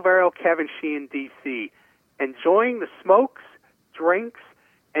 Tom Lavero, Kevin Sheehan, D.C., enjoying the smokes, drinks,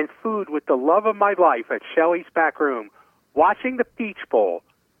 and food with the love of my life at Shelley's Backroom, watching the Peach Bowl.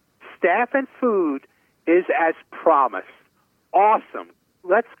 Staff and food is as promised. Awesome.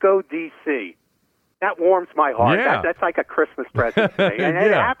 Let's go, D.C. That warms my heart. Yeah. That's like a Christmas present to me. And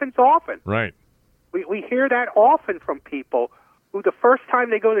it happens often. Right. We hear that often from people who the first time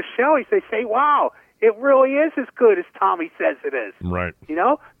they go to Shelley's, they say, wow, it really is as good as Tommy says it is. Right.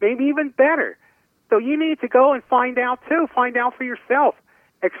 Maybe even better. So you need to go and find out, too. Find out for yourself.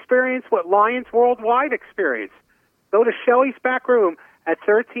 Experience what Lions Worldwide experience. Go to Shelley's Backroom at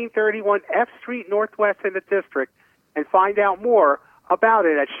 1331 F Street Northwest in the district and find out more about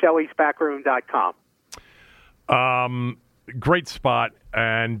it at Shelley'sBackroom.com. Great spot,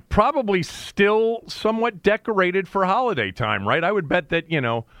 and probably still somewhat decorated for holiday time, right? I would bet that,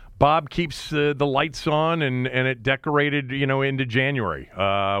 Bob keeps the lights on and it decorated, into January,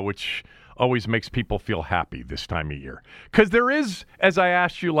 which always makes people feel happy this time of year. Because there is, as I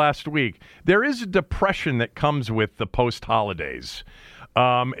asked you last week, there is a depression that comes with the post-holidays,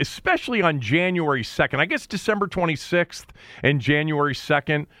 especially on January 2nd. I guess December 26th and January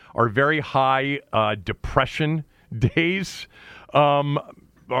 2nd are very high depression days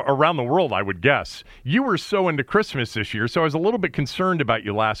around the world, I would guess. You were so into Christmas this year, so I was a little bit concerned about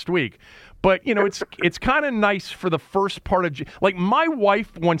you last week. But, it's kind of nice for the first part of... Like, my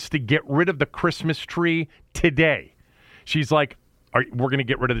wife wants to get rid of the Christmas tree today. She's like, we're going to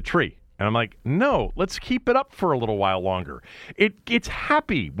get rid of the tree. And I'm like, no, let's keep it up for a little while longer. It's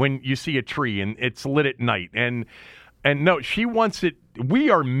happy when you see a tree and it's lit at night. And no, she wants it. We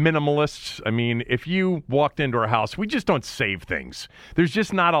are minimalists. I mean, if you walked into our house, we just don't save things. There's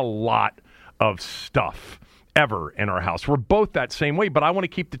just not a lot of stuff ever in our house. We're both that same way, but I want to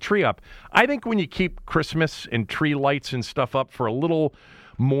keep the tree up. I think when you keep Christmas and tree lights and stuff up for a little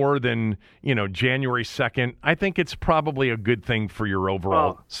more than, January 2nd, I think it's probably a good thing for your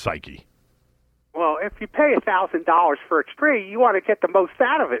overall psyche. Well, if you pay $1,000 for a tree, you want to get the most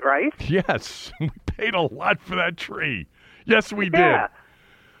out of it, right? Yes. We paid a lot for that tree. Yes, we did. Yeah.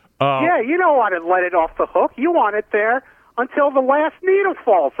 Yeah, you don't want to let it off the hook. You want it there until the last needle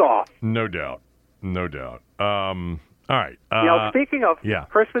falls off. No doubt. All right. Speaking of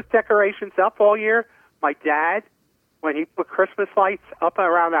Christmas decorations up all year, my dad, when he put Christmas lights up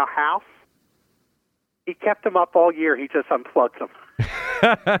around our house, he kept them up all year. He just unplugged them.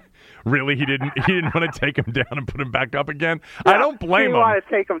 Really? He didn't want to take them down and put them back up again? No, I don't blame him. He didn't want to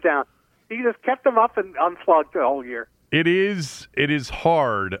take them down. He just kept them up and unplugged the whole year. It is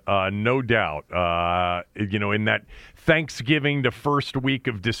hard, no doubt, in that Thanksgiving to first week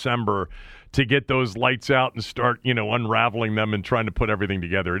of December to get those lights out and start, unraveling them and trying to put everything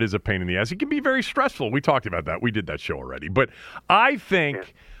together. It is a pain in the ass. It can be very stressful. We talked about that. We did that show already. But I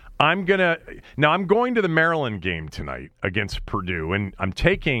think I'm going to the Maryland game tonight against Purdue, and I'm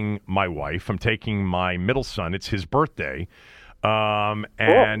taking my wife. I'm taking my middle son. It's his birthday.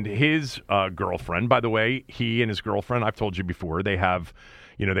 And his girlfriend, by the way, he and his girlfriend, I've told you before, they have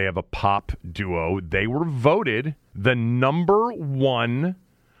a pop duo. They were voted the number one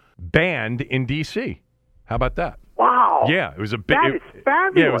band in D.C. How about that? Wow. Yeah, it was a big. That is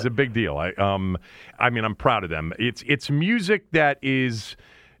fabulous. Yeah, it was a big deal. I'm proud of them. It's music that is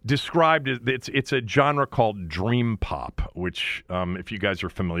described as it's a genre called dream pop, which if you guys are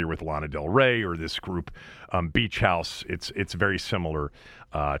familiar with Lana Del Rey or this group Beach House, it's very similar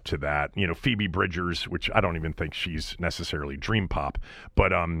to that. Phoebe Bridgers, which I don't even think she's necessarily dream pop,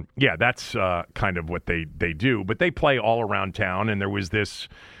 but that's kind of what they do. But they play all around town, and there was this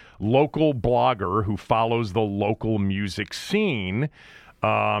local blogger who follows the local music scene.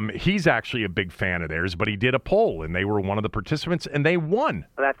 He's actually a big fan of theirs, but he did a poll, and they were one of the participants, and they won.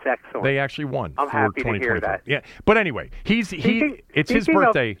 That's excellent. They actually won. I'm happy to hear that. Yeah, but anyway, it's his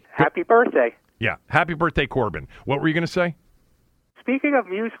birthday. Happy birthday. Yeah, happy birthday, Corbin. What were you going to say? Speaking of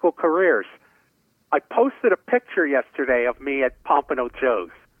musical careers, I posted a picture yesterday of me at Pompano Joe's,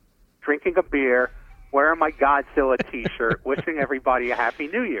 drinking a beer, wearing my Godzilla T-shirt, wishing everybody a Happy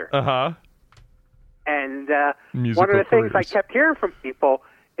New Year. Uh-huh. And one of the things I kept hearing from people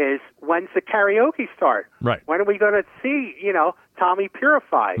is, when's the karaoke start? Right. When are we going to see, Tommy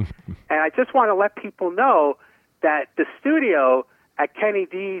Purify? And I just want to let people know that the studio at Kenny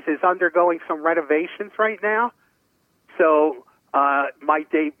D's is undergoing some renovations right now. So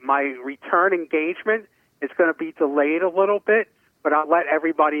my return engagement is going to be delayed a little bit, but I'll let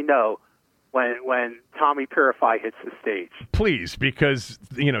everybody know when Tommy Purify hits the stage. Please, because,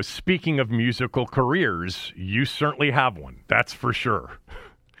 speaking of musical careers, you certainly have one. That's for sure.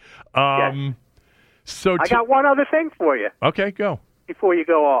 Yes. So I got one other thing for you. Okay, go. Before you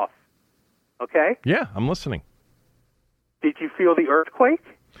go off. Okay? Yeah, I'm listening. Did you feel the earthquake?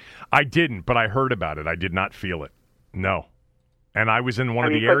 I didn't, but I heard about it. I did not feel it. No. And I was in one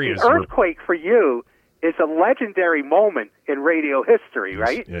of the areas. The earthquake for you is a legendary moment in radio history,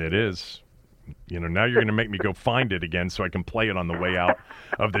 right? It is. Now you're going to make me go find it again so I can play it on the way out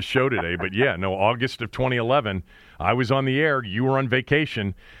of the show today. But yeah, no, August of 2011, I was on the air. You were on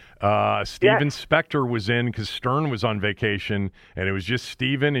vacation. Steven Spector was in because Stern was on vacation, and it was just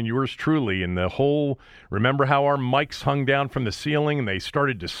Steven and yours truly. And remember how our mics hung down from the ceiling and they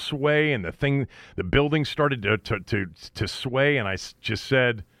started to sway, and the building started to sway. And I just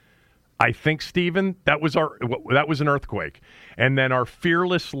said, I think, Steven, that was an earthquake. And then our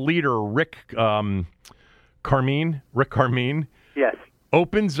fearless leader, Rick Carmine, yes,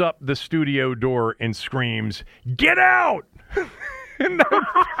 opens up the studio door and screams, "Get out!" and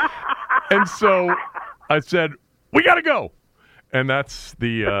so I said, "We got to go." And that's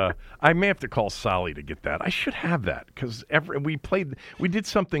I may have to call Solly to get that. I should have that because we did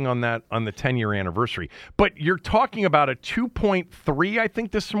something on that on the 10-year anniversary. But you're talking about a 2.3, I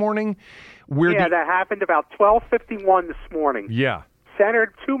think, this morning. That happened about 12:51 this morning. Yeah.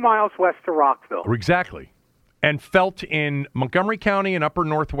 Centered 2 miles west of Rockville. Exactly. And felt in Montgomery County and upper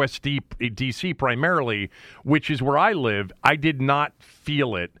northwest D.C. primarily, which is where I live. I did not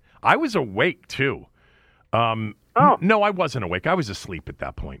feel it. I was awake, too. No, I wasn't awake. I was asleep at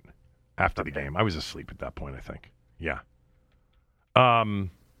that point after the game. I was asleep at that point, I think. Yeah. I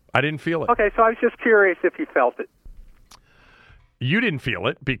didn't feel it. Okay, so I was just curious if you felt it. You didn't feel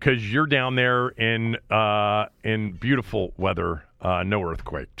it because you're down there in beautiful weather, no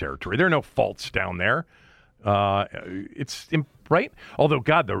earthquake territory. There are no faults down there. It's right. Although,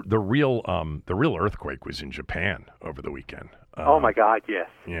 God, the real earthquake was in Japan over the weekend. Oh my God, yes.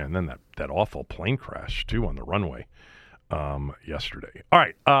 Yeah, and then that awful plane crash too on the runway yesterday. All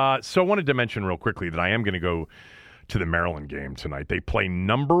right, so I wanted to mention real quickly that I am going to go to the Maryland game tonight. They play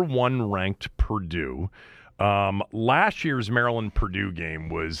number 1 ranked Purdue. Last year's Maryland-Purdue game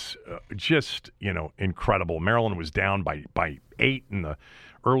was just, incredible. Maryland was down by 8 in the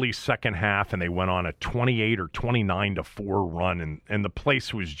early second half, and they went on a 28 or 29-4 run, and the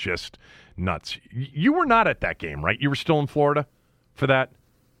place was just nuts. You were not at that game, right? You were still in Florida for that?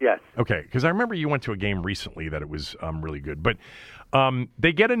 Yes. Okay, because I remember you went to a game recently that it was really good. But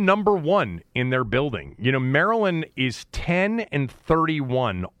they get a number 1 in their building. Maryland is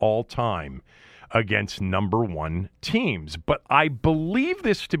 10-31 all time against number 1 teams. But I believe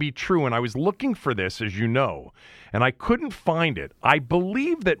this to be true, and I was looking for this, as you know, and I couldn't find it. I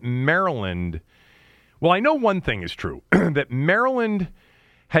believe that Maryland, well, I know one thing is true, that Maryland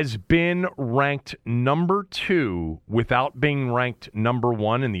has been ranked number 2 without being ranked number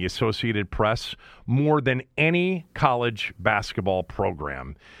 1 in the Associated Press more than any college basketball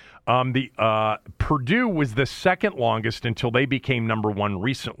program. Purdue was the second longest until they became number 1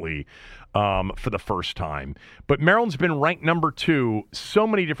 recently for the first time. But Maryland's been ranked number 2 so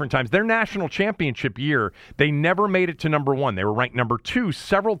many different times. Their national championship year, they never made it to number 1. They were ranked number 2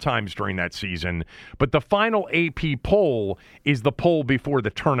 several times during that season. But the final AP poll is the poll before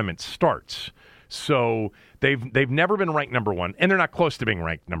the tournament starts. So they've never been ranked number 1, and they're not close to being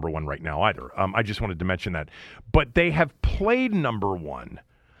ranked number 1 right now either. I just wanted to mention that. But they have played number 1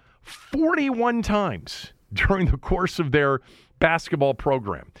 41 times during the course of their basketball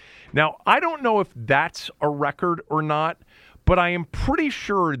program. Now, I don't know if that's a record or not, but I am pretty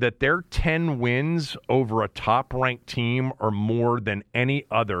sure that their 10 wins over a top-ranked team are more than any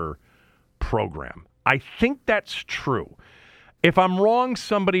other program. I think that's true. If I'm wrong,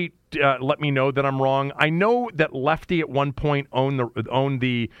 somebody let me know that I'm wrong. I know that Lefty at one point owned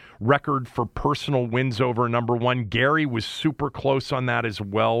the record for personal wins over number 1. Gary was super close on that as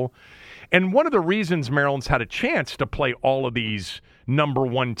well. And one of the reasons Maryland's had a chance to play all of these number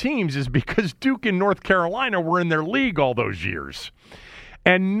 1 teams is because Duke and North Carolina were in their league all those years.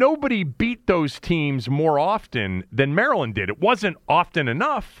 And nobody beat those teams more often than Maryland did. It wasn't often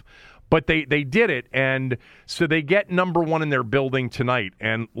enough, but they did it, and so they get number 1 in their building tonight.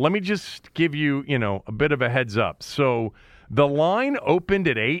 And let me just give you, a bit of a heads up. So the line opened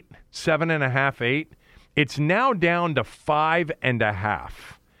at 8, 7.5, 8. It's now down to 5.5.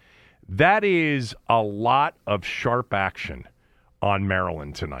 That is a lot of sharp action on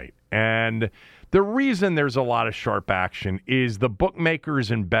Maryland tonight. And the reason there's a lot of sharp action is the bookmakers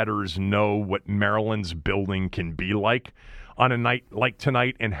and bettors know what Maryland's building can be like on a night like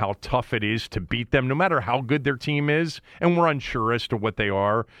tonight and how tough it is to beat them, no matter how good their team is, and we're unsure as to what they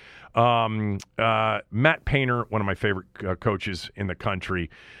are. Matt Painter, one of my favorite coaches in the country,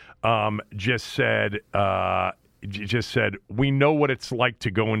 just said, we know what it's like to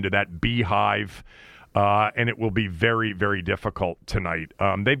go into that beehive, and it will be very, very difficult tonight.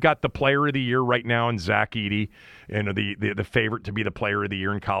 They've got the player of the year right now in Zach Edey, the favorite to be the player of the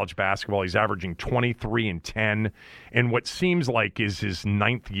year in college basketball. He's averaging 23 and 10 in what seems like is his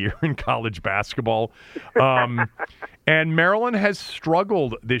 9th year in college basketball. And Maryland has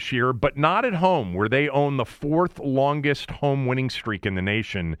struggled this year, but not at home, where they own the 4th longest home winning streak in the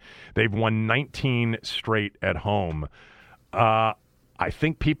nation. They've won 19 straight at home. I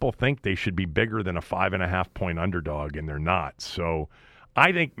think people think they should be bigger than a 5.5-point underdog, and they're not. So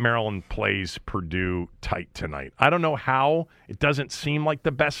I think Maryland plays Purdue tight tonight. I don't know how. It doesn't seem like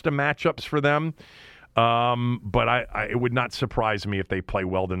the best of matchups for them. But it would not surprise me if they play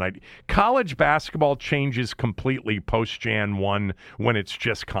well tonight. College basketball changes completely post-Jan 1 when it's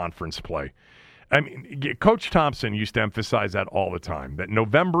just conference play. I mean, Coach Thompson used to emphasize that all the time, that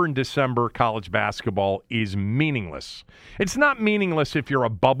November and December college basketball is meaningless. It's not meaningless if you're a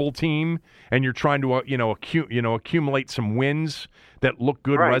bubble team and you're trying to accumulate some wins that look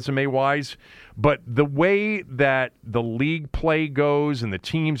good resume-wise. But the way that the league play goes and the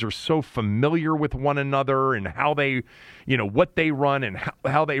teams are so familiar with one another and how they, what they run and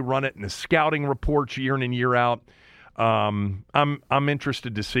how they run it and the scouting reports year in and year out, I'm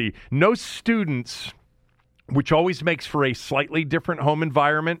interested to see. No students, which always makes for a slightly different home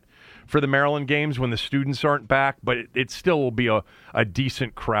environment for the Maryland games when the students aren't back, but it still will be a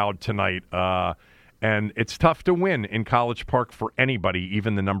decent crowd tonight. And it's tough to win in College Park for anybody,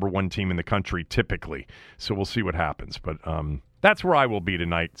 even the number 1 team in the country, typically. So we'll see what happens. But that's where I will be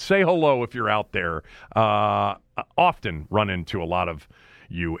tonight. Say hello if you're out there. Often run into a lot of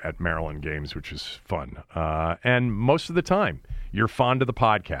you at Maryland games, which is fun. And most of the time, you're fond of the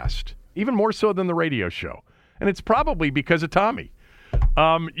podcast, even more so than the radio show. And it's probably because of Tommy.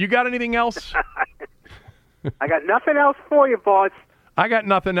 You got anything else? I got nothing else for you, boss. I got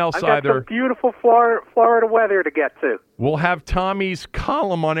nothing else I got either. some beautiful Florida weather to get to. We'll have Tommy's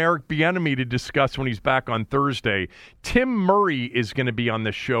column on Eric Bieniemy to discuss when he's back on Thursday. Tim Murray is going to be on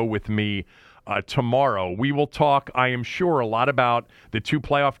the show with me tomorrow. We will talk, I am sure, a lot about the 2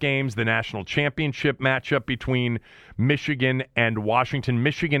 playoff games, the national championship matchup between Michigan and Washington.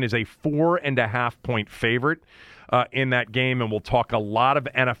 Michigan is a 4.5-point favorite in that game, and we'll talk a lot of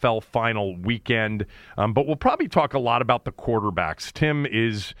NFL final weekend, but we'll probably talk a lot about the quarterbacks. Tim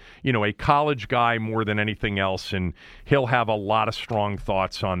is, a college guy more than anything else, and he'll have a lot of strong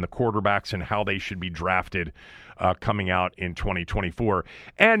thoughts on the quarterbacks and how they should be drafted coming out in 2024.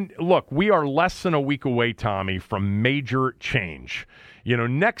 And look, we are less than a week away, Tommy, from major change.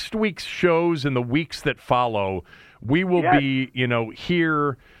 Next week's shows and the weeks that follow, we will be,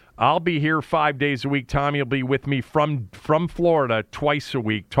 here. I'll be here 5 days a week. Tommy will be with me from Florida twice a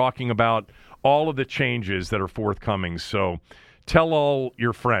week talking about all of the changes that are forthcoming. So tell all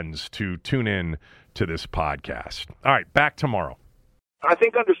your friends to tune in to this podcast. All right, back tomorrow. I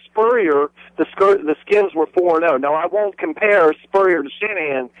think under Spurrier, the Skins were 4-0. Now, I won't compare Spurrier to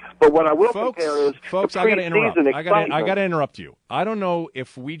Shanahan, but what I will compare is folks, the I got to interrupt. excitement. I got to interrupt you. I don't know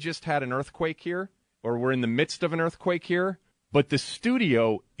if we just had an earthquake here or we're in the midst of an earthquake here, but the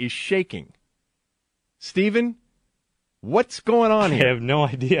studio is shaking. Steven, what's going on here? I have no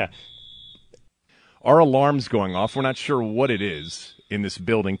idea. Our alarm's going off. We're not sure what it is in this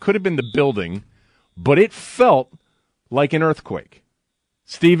building. Could have been the building, but it felt like an earthquake.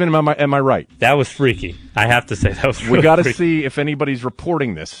 Steven, am I right? That was freaky. I have to say that was really We got to freaky. see if anybody's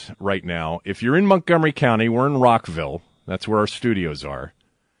reporting this right now. If you're in Montgomery County, we're in Rockville. That's where our studios are.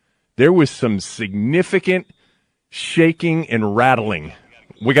 There was some significant shaking and rattling.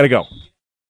 We got to go.